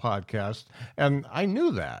local podcast, and I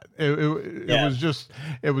knew that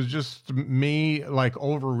it was just me like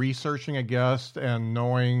over researching a guest and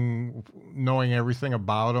knowing everything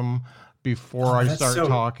about them before I start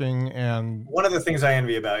talking. And one of the things I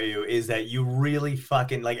envy about you is that you really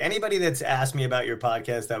fucking, like, anybody that's asked me about your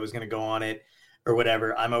podcast that was going to go on it or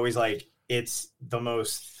whatever, I'm always like, it's the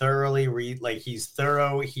most thoroughly he's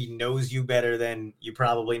thorough. He knows you better than you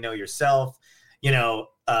probably know yourself.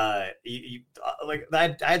 I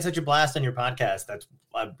had such a blast on your podcast. That's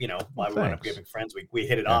why we wound up getting friends. We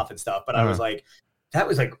hit it off and stuff. But I was like, that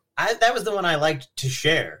was the one I liked to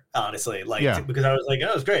share, honestly. Because I was like,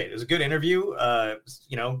 oh, it was great. It was a good interview.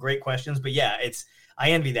 Great questions. But yeah,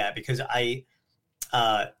 I envy that because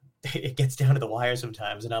it gets down to the wire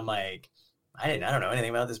sometimes, and I'm like, I don't know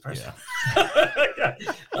anything about this person. Yeah.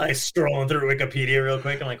 I scrolling through Wikipedia real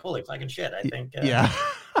quick. I'm like, holy fucking shit. I think. Yeah.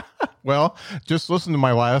 Well, just listen to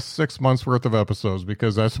my last 6 months worth of episodes,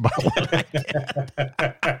 because that's about what I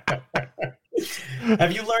did.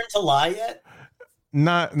 Have you learned to lie yet?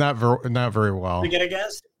 Not very well. To get a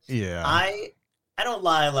guess? Yeah. I I don't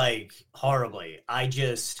lie like horribly. I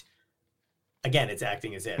just, again, it's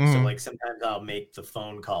acting as if. So like sometimes I'll make the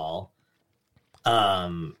phone call,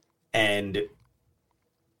 and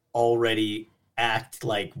already act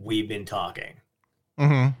like we've been talking.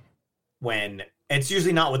 When it's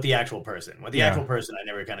usually not with the actual person. With the actual person, I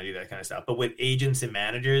never kind of do that kind of stuff. But with agents and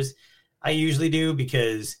managers, I usually do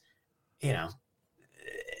because, you know,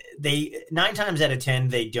 they 9 times out of 10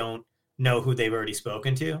 they don't know who they've already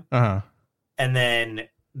spoken to. And then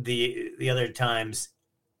the other times,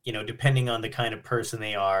 you know, depending on the kind of person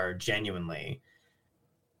they are genuinely,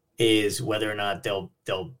 is whether or not they'll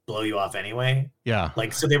blow you off anyway. Yeah.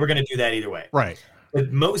 Like, so they were going to do that either way. Right.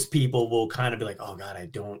 But most people will kind of be like, oh God, I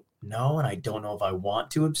don't know. And I don't know if I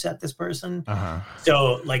want to upset this person.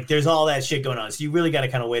 So like, there's all that shit going on. So you really got to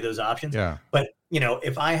kind of weigh those options. Yeah. But you know,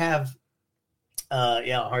 if I have,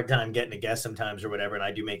 a hard time getting a guest sometimes or whatever, and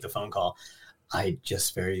I do make the phone call, I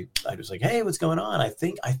was like, hey, what's going on? I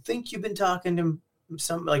think you've been talking to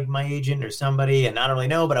some, like my agent or somebody, and I don't really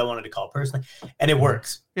know, but I wanted to call personally, and it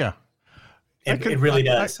works. Yeah. It really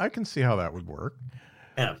does. I can see how that would work.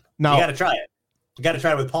 Yeah. Now, you got to try it. You got to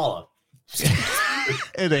try it with Paula.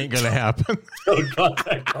 It ain't going to happen. Don't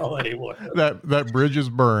contact Paula anymore. That bridge is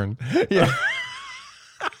burned. Yeah.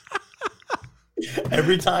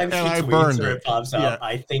 Every time she tweets or it pops up,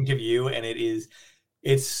 I think of you, and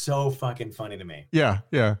it's so fucking funny to me. Yeah,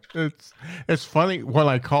 yeah. It's funny when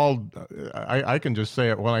I called. I can just say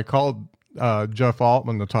it. When I called Jeff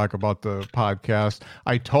Altman to talk about the podcast,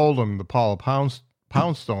 I told him the Paula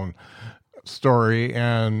Poundstone story,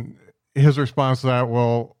 and his response to that,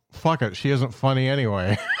 well, fuck it, she isn't funny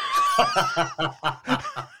anyway.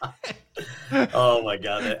 Oh my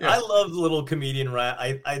God. I love little comedian.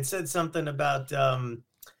 I'd said something about, I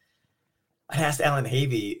asked Alan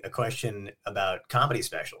Havey a question about comedy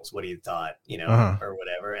specials, what he thought, you know, or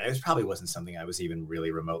whatever. And it probably wasn't something I was even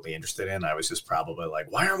really remotely interested in. I was just probably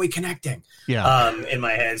like, why aren't we connecting? Yeah. In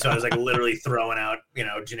my head. So I was like literally throwing out, you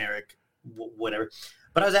know, generic whatever.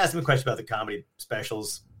 But I was asking him a question about the comedy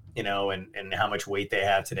specials, you know, and how much weight they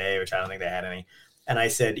have today, which I don't think they had any. And I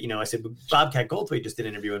said, Bobcat Goldthwait just did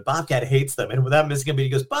an interview, and Bobcat hates them. And without missing a beat, he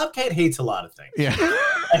goes, Bobcat hates a lot of things. Yeah.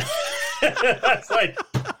 That's like,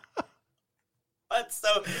 what?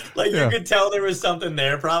 So, like, you could tell there was something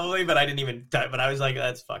there probably, but I didn't even, but I was like,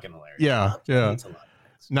 that's fucking hilarious. Yeah. Bobcat hates a lot of things.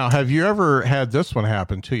 Now, have you ever had this one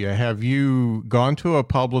happen to you? Have you gone to a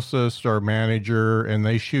publicist or manager and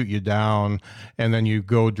they shoot you down, and then you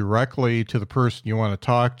go directly to the person you want to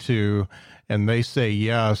talk to, and they say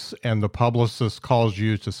yes, and the publicist calls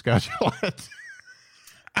you to schedule it?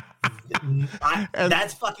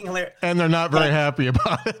 That's fucking hilarious. And they're not very happy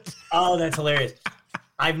about it. Oh, that's hilarious.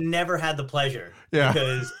 I've never had the pleasure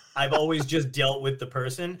because I've always just dealt with the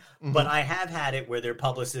person, but I have had it where their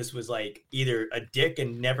publicist was like either a dick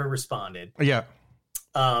and never responded. Yeah.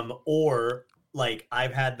 Or like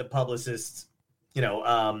I've had the publicists, you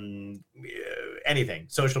know, anything,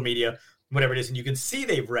 social media, whatever it is, and you can see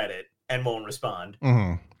they've read it and won't respond.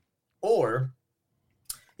 Or,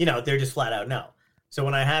 you know, they're just flat out no. So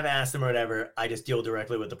when I have asked them or whatever, I just deal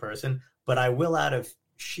directly with the person, but I will, out of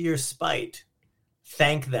sheer spite,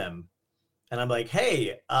 thank them. And I'm like,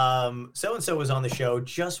 hey, so-and-so was on the show,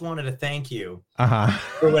 just wanted to thank you or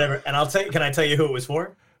whatever. And can I tell you who it was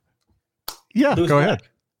for? Yeah, go ahead.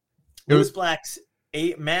 Louis Black's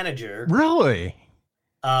manager. Really?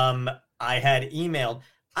 I had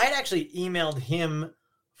actually emailed him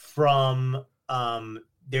from,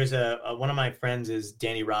 there's one of my friends is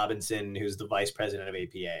Danny Robinson, who's the vice president of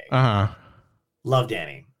APA. Love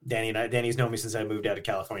Danny. Danny's known me since I moved out of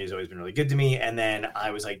California. He's always been really good to me. And then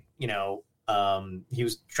I was like, you know, he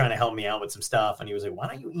was trying to help me out with some stuff. And he was like, why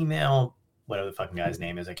don't you email whatever the fucking guy's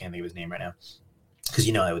name is? I can't think of his name right now because,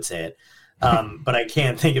 you know, I would say it. But I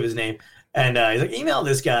can't think of his name. And he's like, email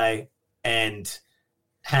this guy and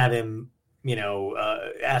have him, you know,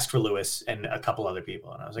 ask for Louis and a couple other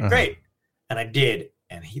people. And I was like, great. And I did.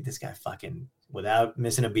 And this guy fucking, without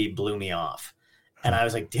missing a beat, blew me off. And I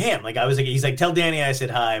was like, damn. Like, he's like, tell Danny I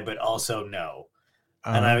said hi, but also no.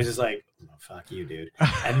 And I was just like, oh, fuck you, dude.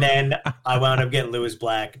 And then I wound up getting Louis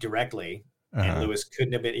Black directly. And Louis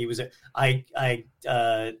couldn't have been, I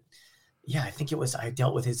think it was, I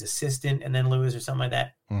dealt with his assistant and then Louis or something like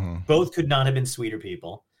that. Both could not have been sweeter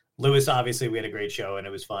people. Louis, obviously, we had a great show and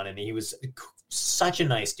it was fun. And he was such a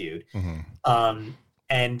nice dude. And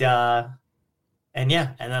then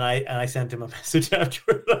I sent him a message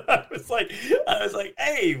afterward. I was like,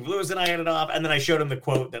 hey, Louis and I hit it off. And then I showed him the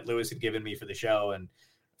quote that Louis had given me for the show and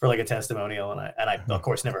for like a testimonial. And I of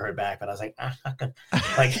course never heard back, but I was like,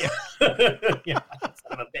 like, yeah,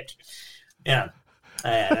 son of a bitch. Yeah.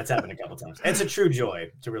 Yeah, that's happened a couple times. It's a true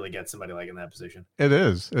joy to really get somebody like in that position. It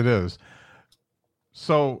is. It is.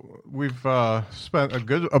 So we've spent a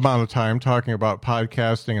good amount of time talking about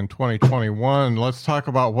podcasting in 2021. Let's talk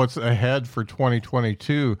about what's ahead for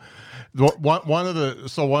 2022. One of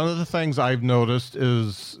the things I've noticed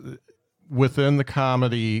is within the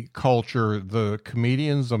comedy culture, the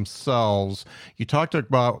comedians themselves, you talked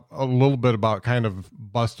about a little bit about kind of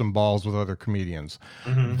busting balls with other comedians.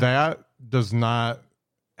 Mm-hmm. That does not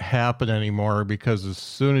happen anymore, because as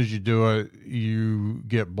soon as you do it, you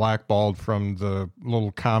get blackballed from the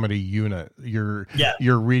little comedy unit, your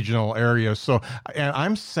regional area. So, and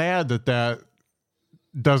I'm sad that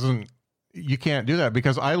you can't do that,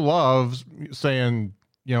 because I love saying,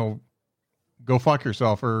 go fuck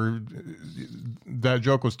yourself, or that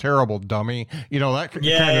joke was terrible, dummy. That kind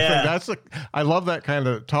of thing. I love that kind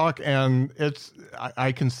of talk. And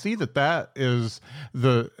I can see that is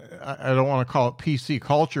I don't want to call it PC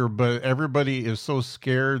culture, but everybody is so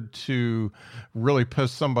scared to really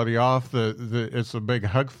piss somebody off that it's a big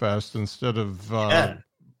hug fest instead of, I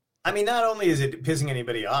mean, not only is it pissing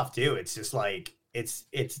anybody off too, it's just like,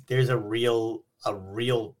 there's a real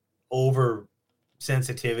over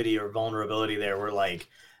sensitivity or vulnerability there where, like,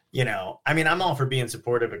 I mean, I'm all for being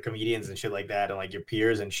supportive of comedians and shit like that, and like your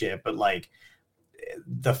peers and shit, but like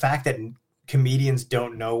the fact that comedians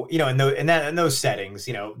don't know, in those settings,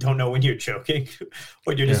 don't know when you're joking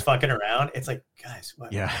or you're just fucking around, it's like, guys,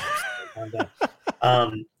 what? Yeah.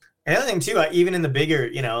 Another thing too, even in the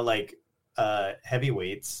bigger,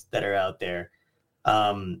 heavyweights that are out there,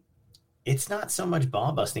 it's not so much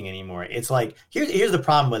ball busting anymore. It's like, here's the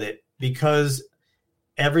problem with it, because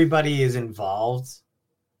everybody is involved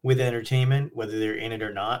with entertainment, whether they're in it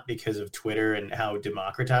or not, because of Twitter and how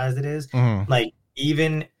democratized it is. Mm-hmm. Like,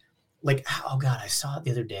 even like, oh God, I saw it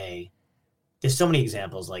the other day. There's so many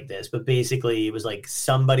examples like this, but basically it was like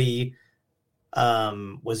somebody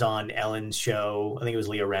was on Ellen's show. I think it was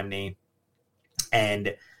Leah Remini,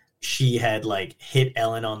 and she had like hit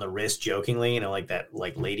Ellen on the wrist jokingly, like that,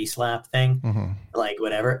 like lady slap thing, like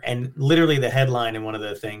whatever. And literally the headline in one of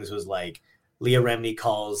the things was like, Leah Remini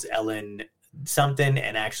calls Ellen something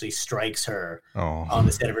and actually strikes her on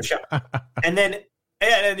the set of her show. And then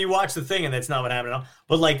you watch the thing and that's not what happened at all.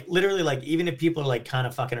 But like, literally, like, even if people are like kind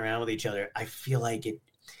of fucking around with each other, I feel like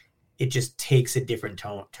it just takes a different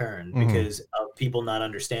turn because of people not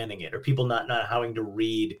understanding it, or people not having to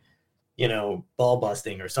read, ball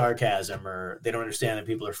busting or sarcasm, or they don't understand that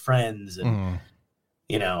people are friends and,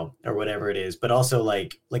 or whatever it is. But also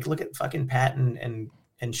like look at fucking Patton and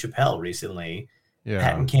Chappelle recently. Yeah.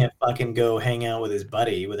 Patton can't fucking go hang out with his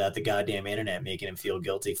buddy without the goddamn internet making him feel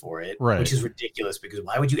guilty for it, right? Which is ridiculous, because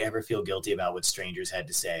why would you ever feel guilty about what strangers had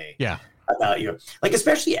to say about you? Like,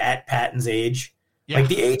 especially at Patton's age, like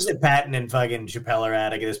the age that Patton and fucking Chappelle are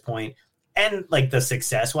at this point, and like the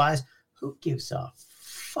success-wise, who gives a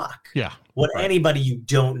fuck what anybody you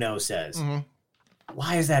don't know says? Mm-hmm.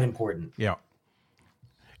 Why is that important? Yeah.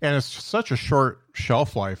 And it's such a short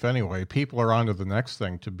shelf life anyway. People are on to the next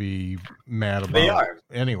thing to be mad about. They are.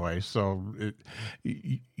 Anyway, so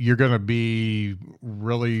you're going to be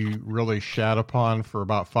really, really shat upon for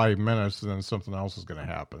about 5 minutes, and then something else is going to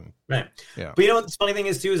happen. Right. Yeah. But what the funny thing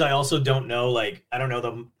is too, is I also don't know, like, I don't know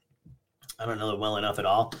them well enough at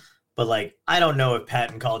all. But like, I don't know if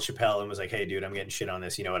Patton called Chappelle and was like, "Hey, dude, I'm getting shit on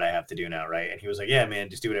this. You know what I have to do now, right?" And he was like, "Yeah, man,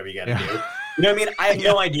 just do whatever you got to do." You know what I mean? I have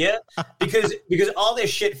no idea, because all this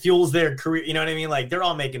shit fuels their career. You know what I mean? Like, they're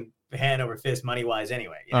all making hand over fist money wise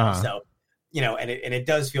anyway. So, and it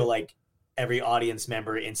does feel like every audience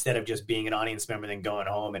member, instead of just being an audience member, then going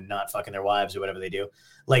home and not fucking their wives or whatever they do,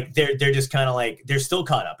 like they're just kind of like, they're still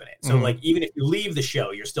caught up in it. So like, even if you leave the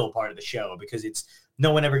show, you're still part of the show, because it's,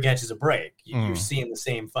 no one ever catches a break. You're seeing the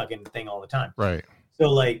same fucking thing all the time. Right. So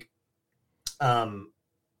like,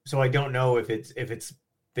 so I don't know if it's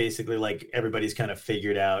basically like everybody's kind of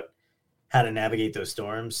figured out how to navigate those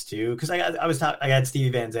storms too. Cause I had Stevie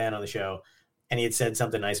Van Zandt on the show, and he had said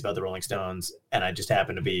something nice about the Rolling Stones, and I just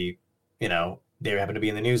happened to be, they happen to be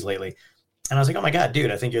in the news lately. And I was like, oh my God,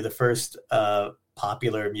 dude, I think you're the first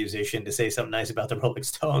popular musician to say something nice about the Rolling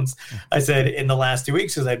Stones. I said in the last 2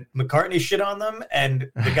 weeks, because McCartney shit on them,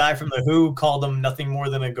 and the guy from The Who called them nothing more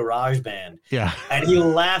than a garage band. Yeah. And he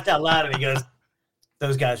laughed out loud, and he goes,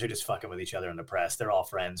 those guys are just fucking with each other in the press. They're all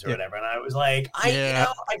friends or whatever. And I was like, I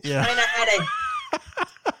kind of had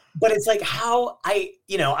it. But it's like, how I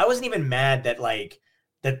wasn't even mad that like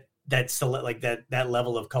that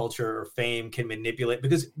level of culture or fame can manipulate,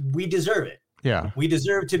 because we deserve it. Yeah. We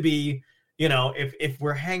deserve to be, if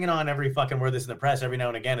we're hanging on every fucking word that's in the press every now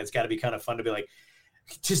and again, it's got to be kind of fun to be like,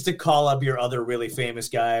 just to call up your other really famous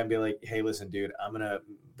guy and be like, hey, listen, dude, I'm going to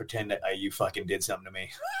pretend that you fucking did something to me.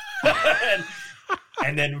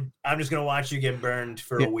 and then I'm just going to watch you get burned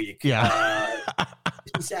for a week. Yeah.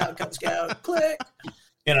 Peace out, Cub Scout, click.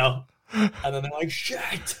 You know? And then they're like,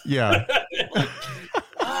 shit. Yeah. Like,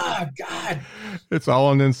 God. It's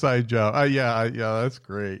all an inside job. Yeah, that's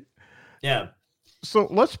great. Yeah. So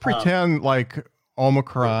let's pretend like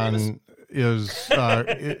Omicron is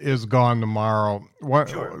gone tomorrow.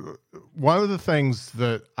 Sure. One of the things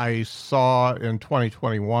that I saw in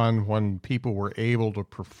 2021 when people were able to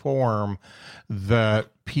perform, that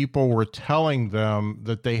people were telling them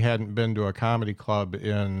that they hadn't been to a comedy club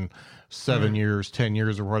in 7 years, 10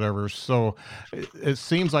 years, or whatever. So it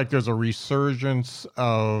seems like there's a resurgence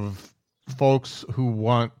of folks who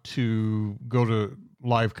want to go to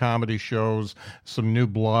live comedy shows, some new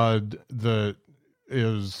blood that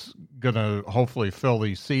is going to hopefully fill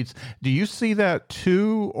these seats. Do you see that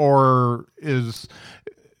too? Or is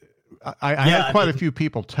I had quite a few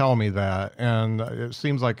people tell me that, and it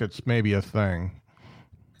seems like it's maybe a thing.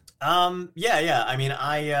 Yeah. I mean,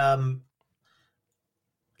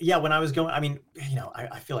 when I was going, I mean, you know,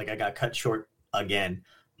 I feel like I got cut short again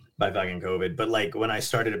by fucking COVID, but like when I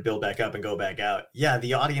started to build back up and go back out,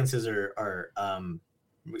 the audiences are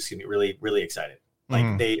really, really excited.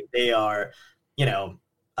 Like they are, you know,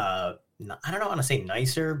 I don't want to say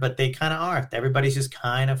nicer, but they kind of are. Everybody's just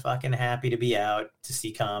kind of fucking happy to be out, to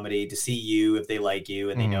see comedy, to see you if they like you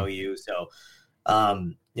and they know you. So,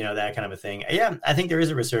 you know, that kind of a thing. Yeah, I think there is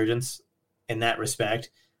a resurgence in that respect.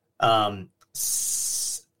 Only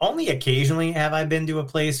occasionally have I been to a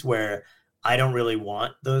place where I don't really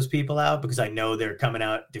want those people out because I know they're coming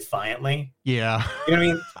out defiantly. Yeah. You know what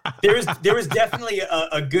I mean? There was definitely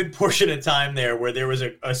a good portion of time there where there was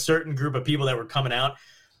a certain group of people that were coming out,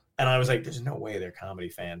 and I was like, there's no way they're comedy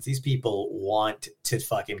fans. These people want to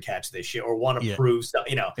fucking catch this shit or want to prove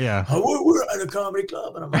something, you know. Yeah. Oh, we're at a comedy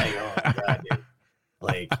club. And I'm like, oh my God, dude.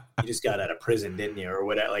 Like, you just got out of prison, didn't you? Or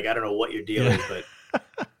whatever. Like, I don't know what your deal is,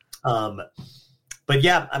 but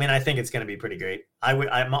yeah, I mean, I think it's going to be pretty great.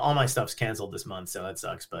 All my stuff's canceled this month, so that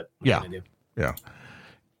sucks. But what are you gonna do? Yeah.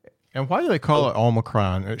 And why do they call it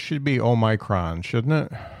Omicron? It should be Omicron, shouldn't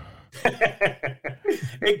it?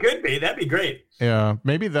 It could be. That'd be great. Yeah,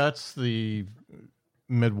 maybe that's the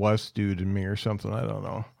Midwest dude in me or something. I don't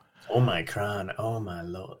know. Omicron. Oh my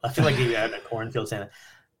Lord! I feel like you had a cornfield saying,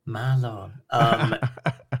 "My Lord."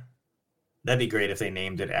 That'd be great if they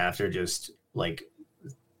named it after just like,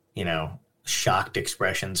 you know, shocked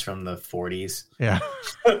expressions from the 40s. Yeah.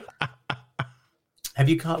 Have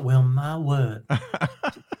you caught Will my word?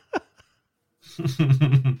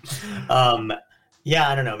 Yeah,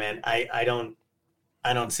 I don't know, man. I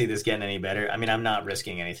don't see this getting any better. I mean, I'm not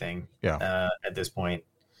risking anything at this point.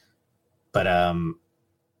 But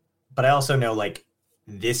I also know, like,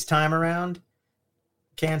 this time around,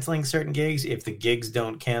 canceling certain gigs, if the gigs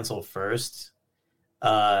don't cancel first,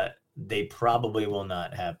 they probably will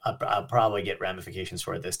not have. I'll probably get ramifications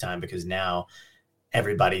for it this time because now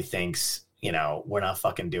everybody thinks, you know, we're not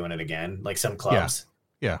fucking doing it again. Like some clubs.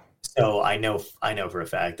 Yeah. So I know for a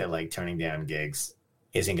fact that like turning down gigs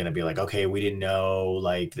isn't going to be like, okay, we didn't know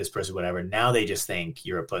like this person, whatever. Now they just think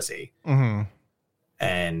you're a pussy. Mm-hmm.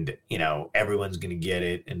 And, you know, everyone's going to get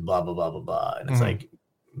it and blah, blah, blah, blah, blah. And it's like,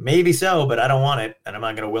 maybe so, but I don't want it. And I'm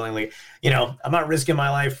not going to willingly, you know, I'm not risking my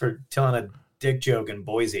life for telling a dick joke in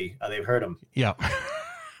Boise. They've heard them. Yeah.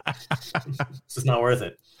 It's just not worth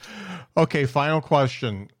it. Okay. Final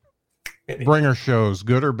question. Bringer shows,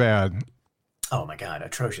 good or bad? Oh my God.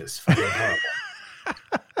 Atrocious. Fucking horrible.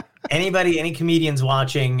 Any comedians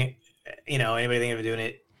watching, you know, anybody thinking of doing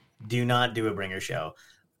it, do not do a bringer show.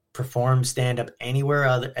 Perform stand-up anywhere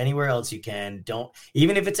else you can. Don't,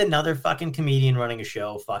 even if it's another fucking comedian running a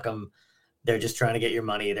show, fuck them. They're just trying to get your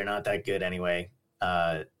money. They're not that good anyway.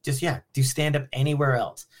 Do stand-up anywhere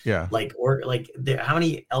else. Yeah. How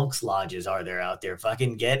many Elks Lodges are there out there?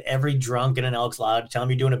 Fucking get every drunk in an Elks Lodge. Tell them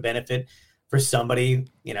you're doing a benefit for somebody,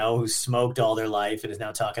 you know, who smoked all their life and is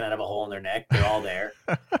now talking out of a hole in their neck. They're all there.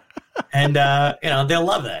 And, you know, they'll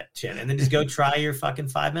love that shit. And then just go try your fucking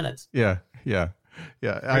 5 minutes. Yeah.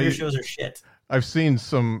 Bringer shows are shit. I've seen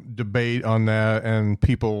some debate on that and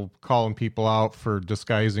people calling people out for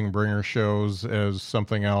disguising bringer shows as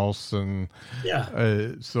something else. And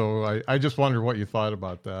so I just wondered what you thought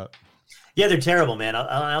about that. Yeah, they're terrible, man.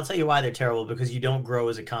 I'll tell you why they're terrible, because you don't grow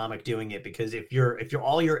as a comic doing it. Because if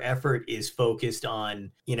all your effort is focused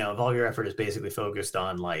on, you know, if all your effort is basically focused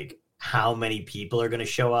on like how many people are going to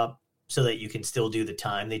show up so that you can still do the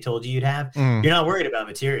time they told you you'd have, you're not worried about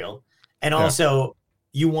material. And also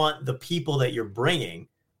you want the people that you're bringing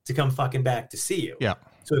to come fucking back to see you. Yeah.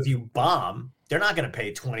 So if you bomb, they're not going to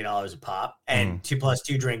pay $20 a pop and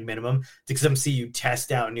 2+2 drink minimum to come see you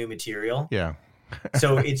test out new material. Yeah.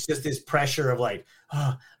 So it's just this pressure of like,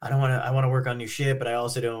 oh, I want to work on new shit, but I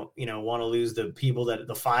also don't, want to lose the people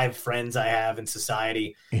the 5 friends I have in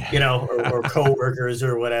society, or coworkers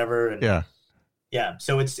or whatever. And yeah.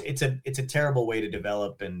 So it's a terrible way to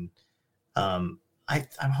develop. And I'm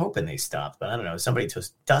hoping they stop, but I don't know.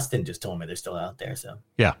 Dustin just told me they're still out there. So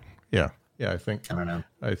yeah. I think, I don't know.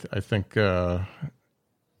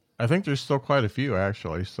 I think there's still quite a few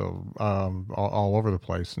actually. So, all over the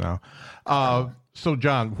place now. So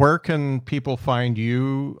John, where can people find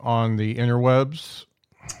you on the interwebs?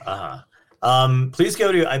 Please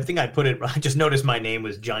go to, I think I put it, I just noticed my name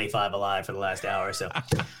was Johnny 5 Alive for the last hour. So I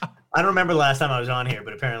don't remember the last time I was on here,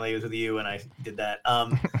 but apparently it was with you and I did that.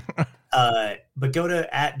 But go to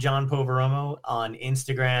 @JohnPoveromo on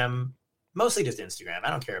Instagram, mostly just Instagram. I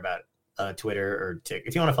don't care about Twitter or TikTok.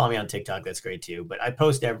 If you want to follow me on TikTok, that's great too. But I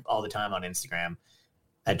post all the time on Instagram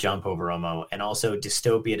 @JohnPoveromo, and also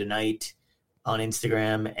Dystopia Tonight on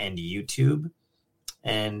Instagram and YouTube.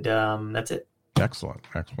 And that's it. Excellent.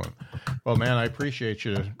 Well, man, I appreciate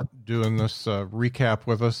you doing this recap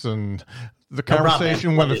with us, and the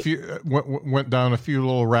conversation went down a few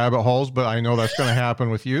little rabbit holes, but I know that's going to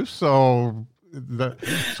happen with you. So it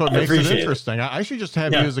makes it interesting. I should just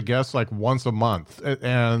have you as a guest like once a month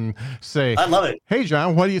and say, I love it. Hey,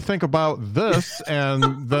 John, what do you think about this?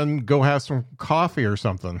 And then go have some coffee or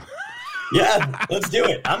something. Yeah, let's do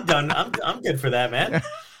it. I'm done. I'm good for that, man.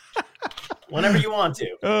 Whenever you want to.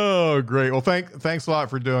 Oh, great. Well, thanks a lot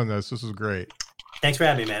for doing this. This is great. Thanks for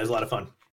having me, man. It was a lot of fun.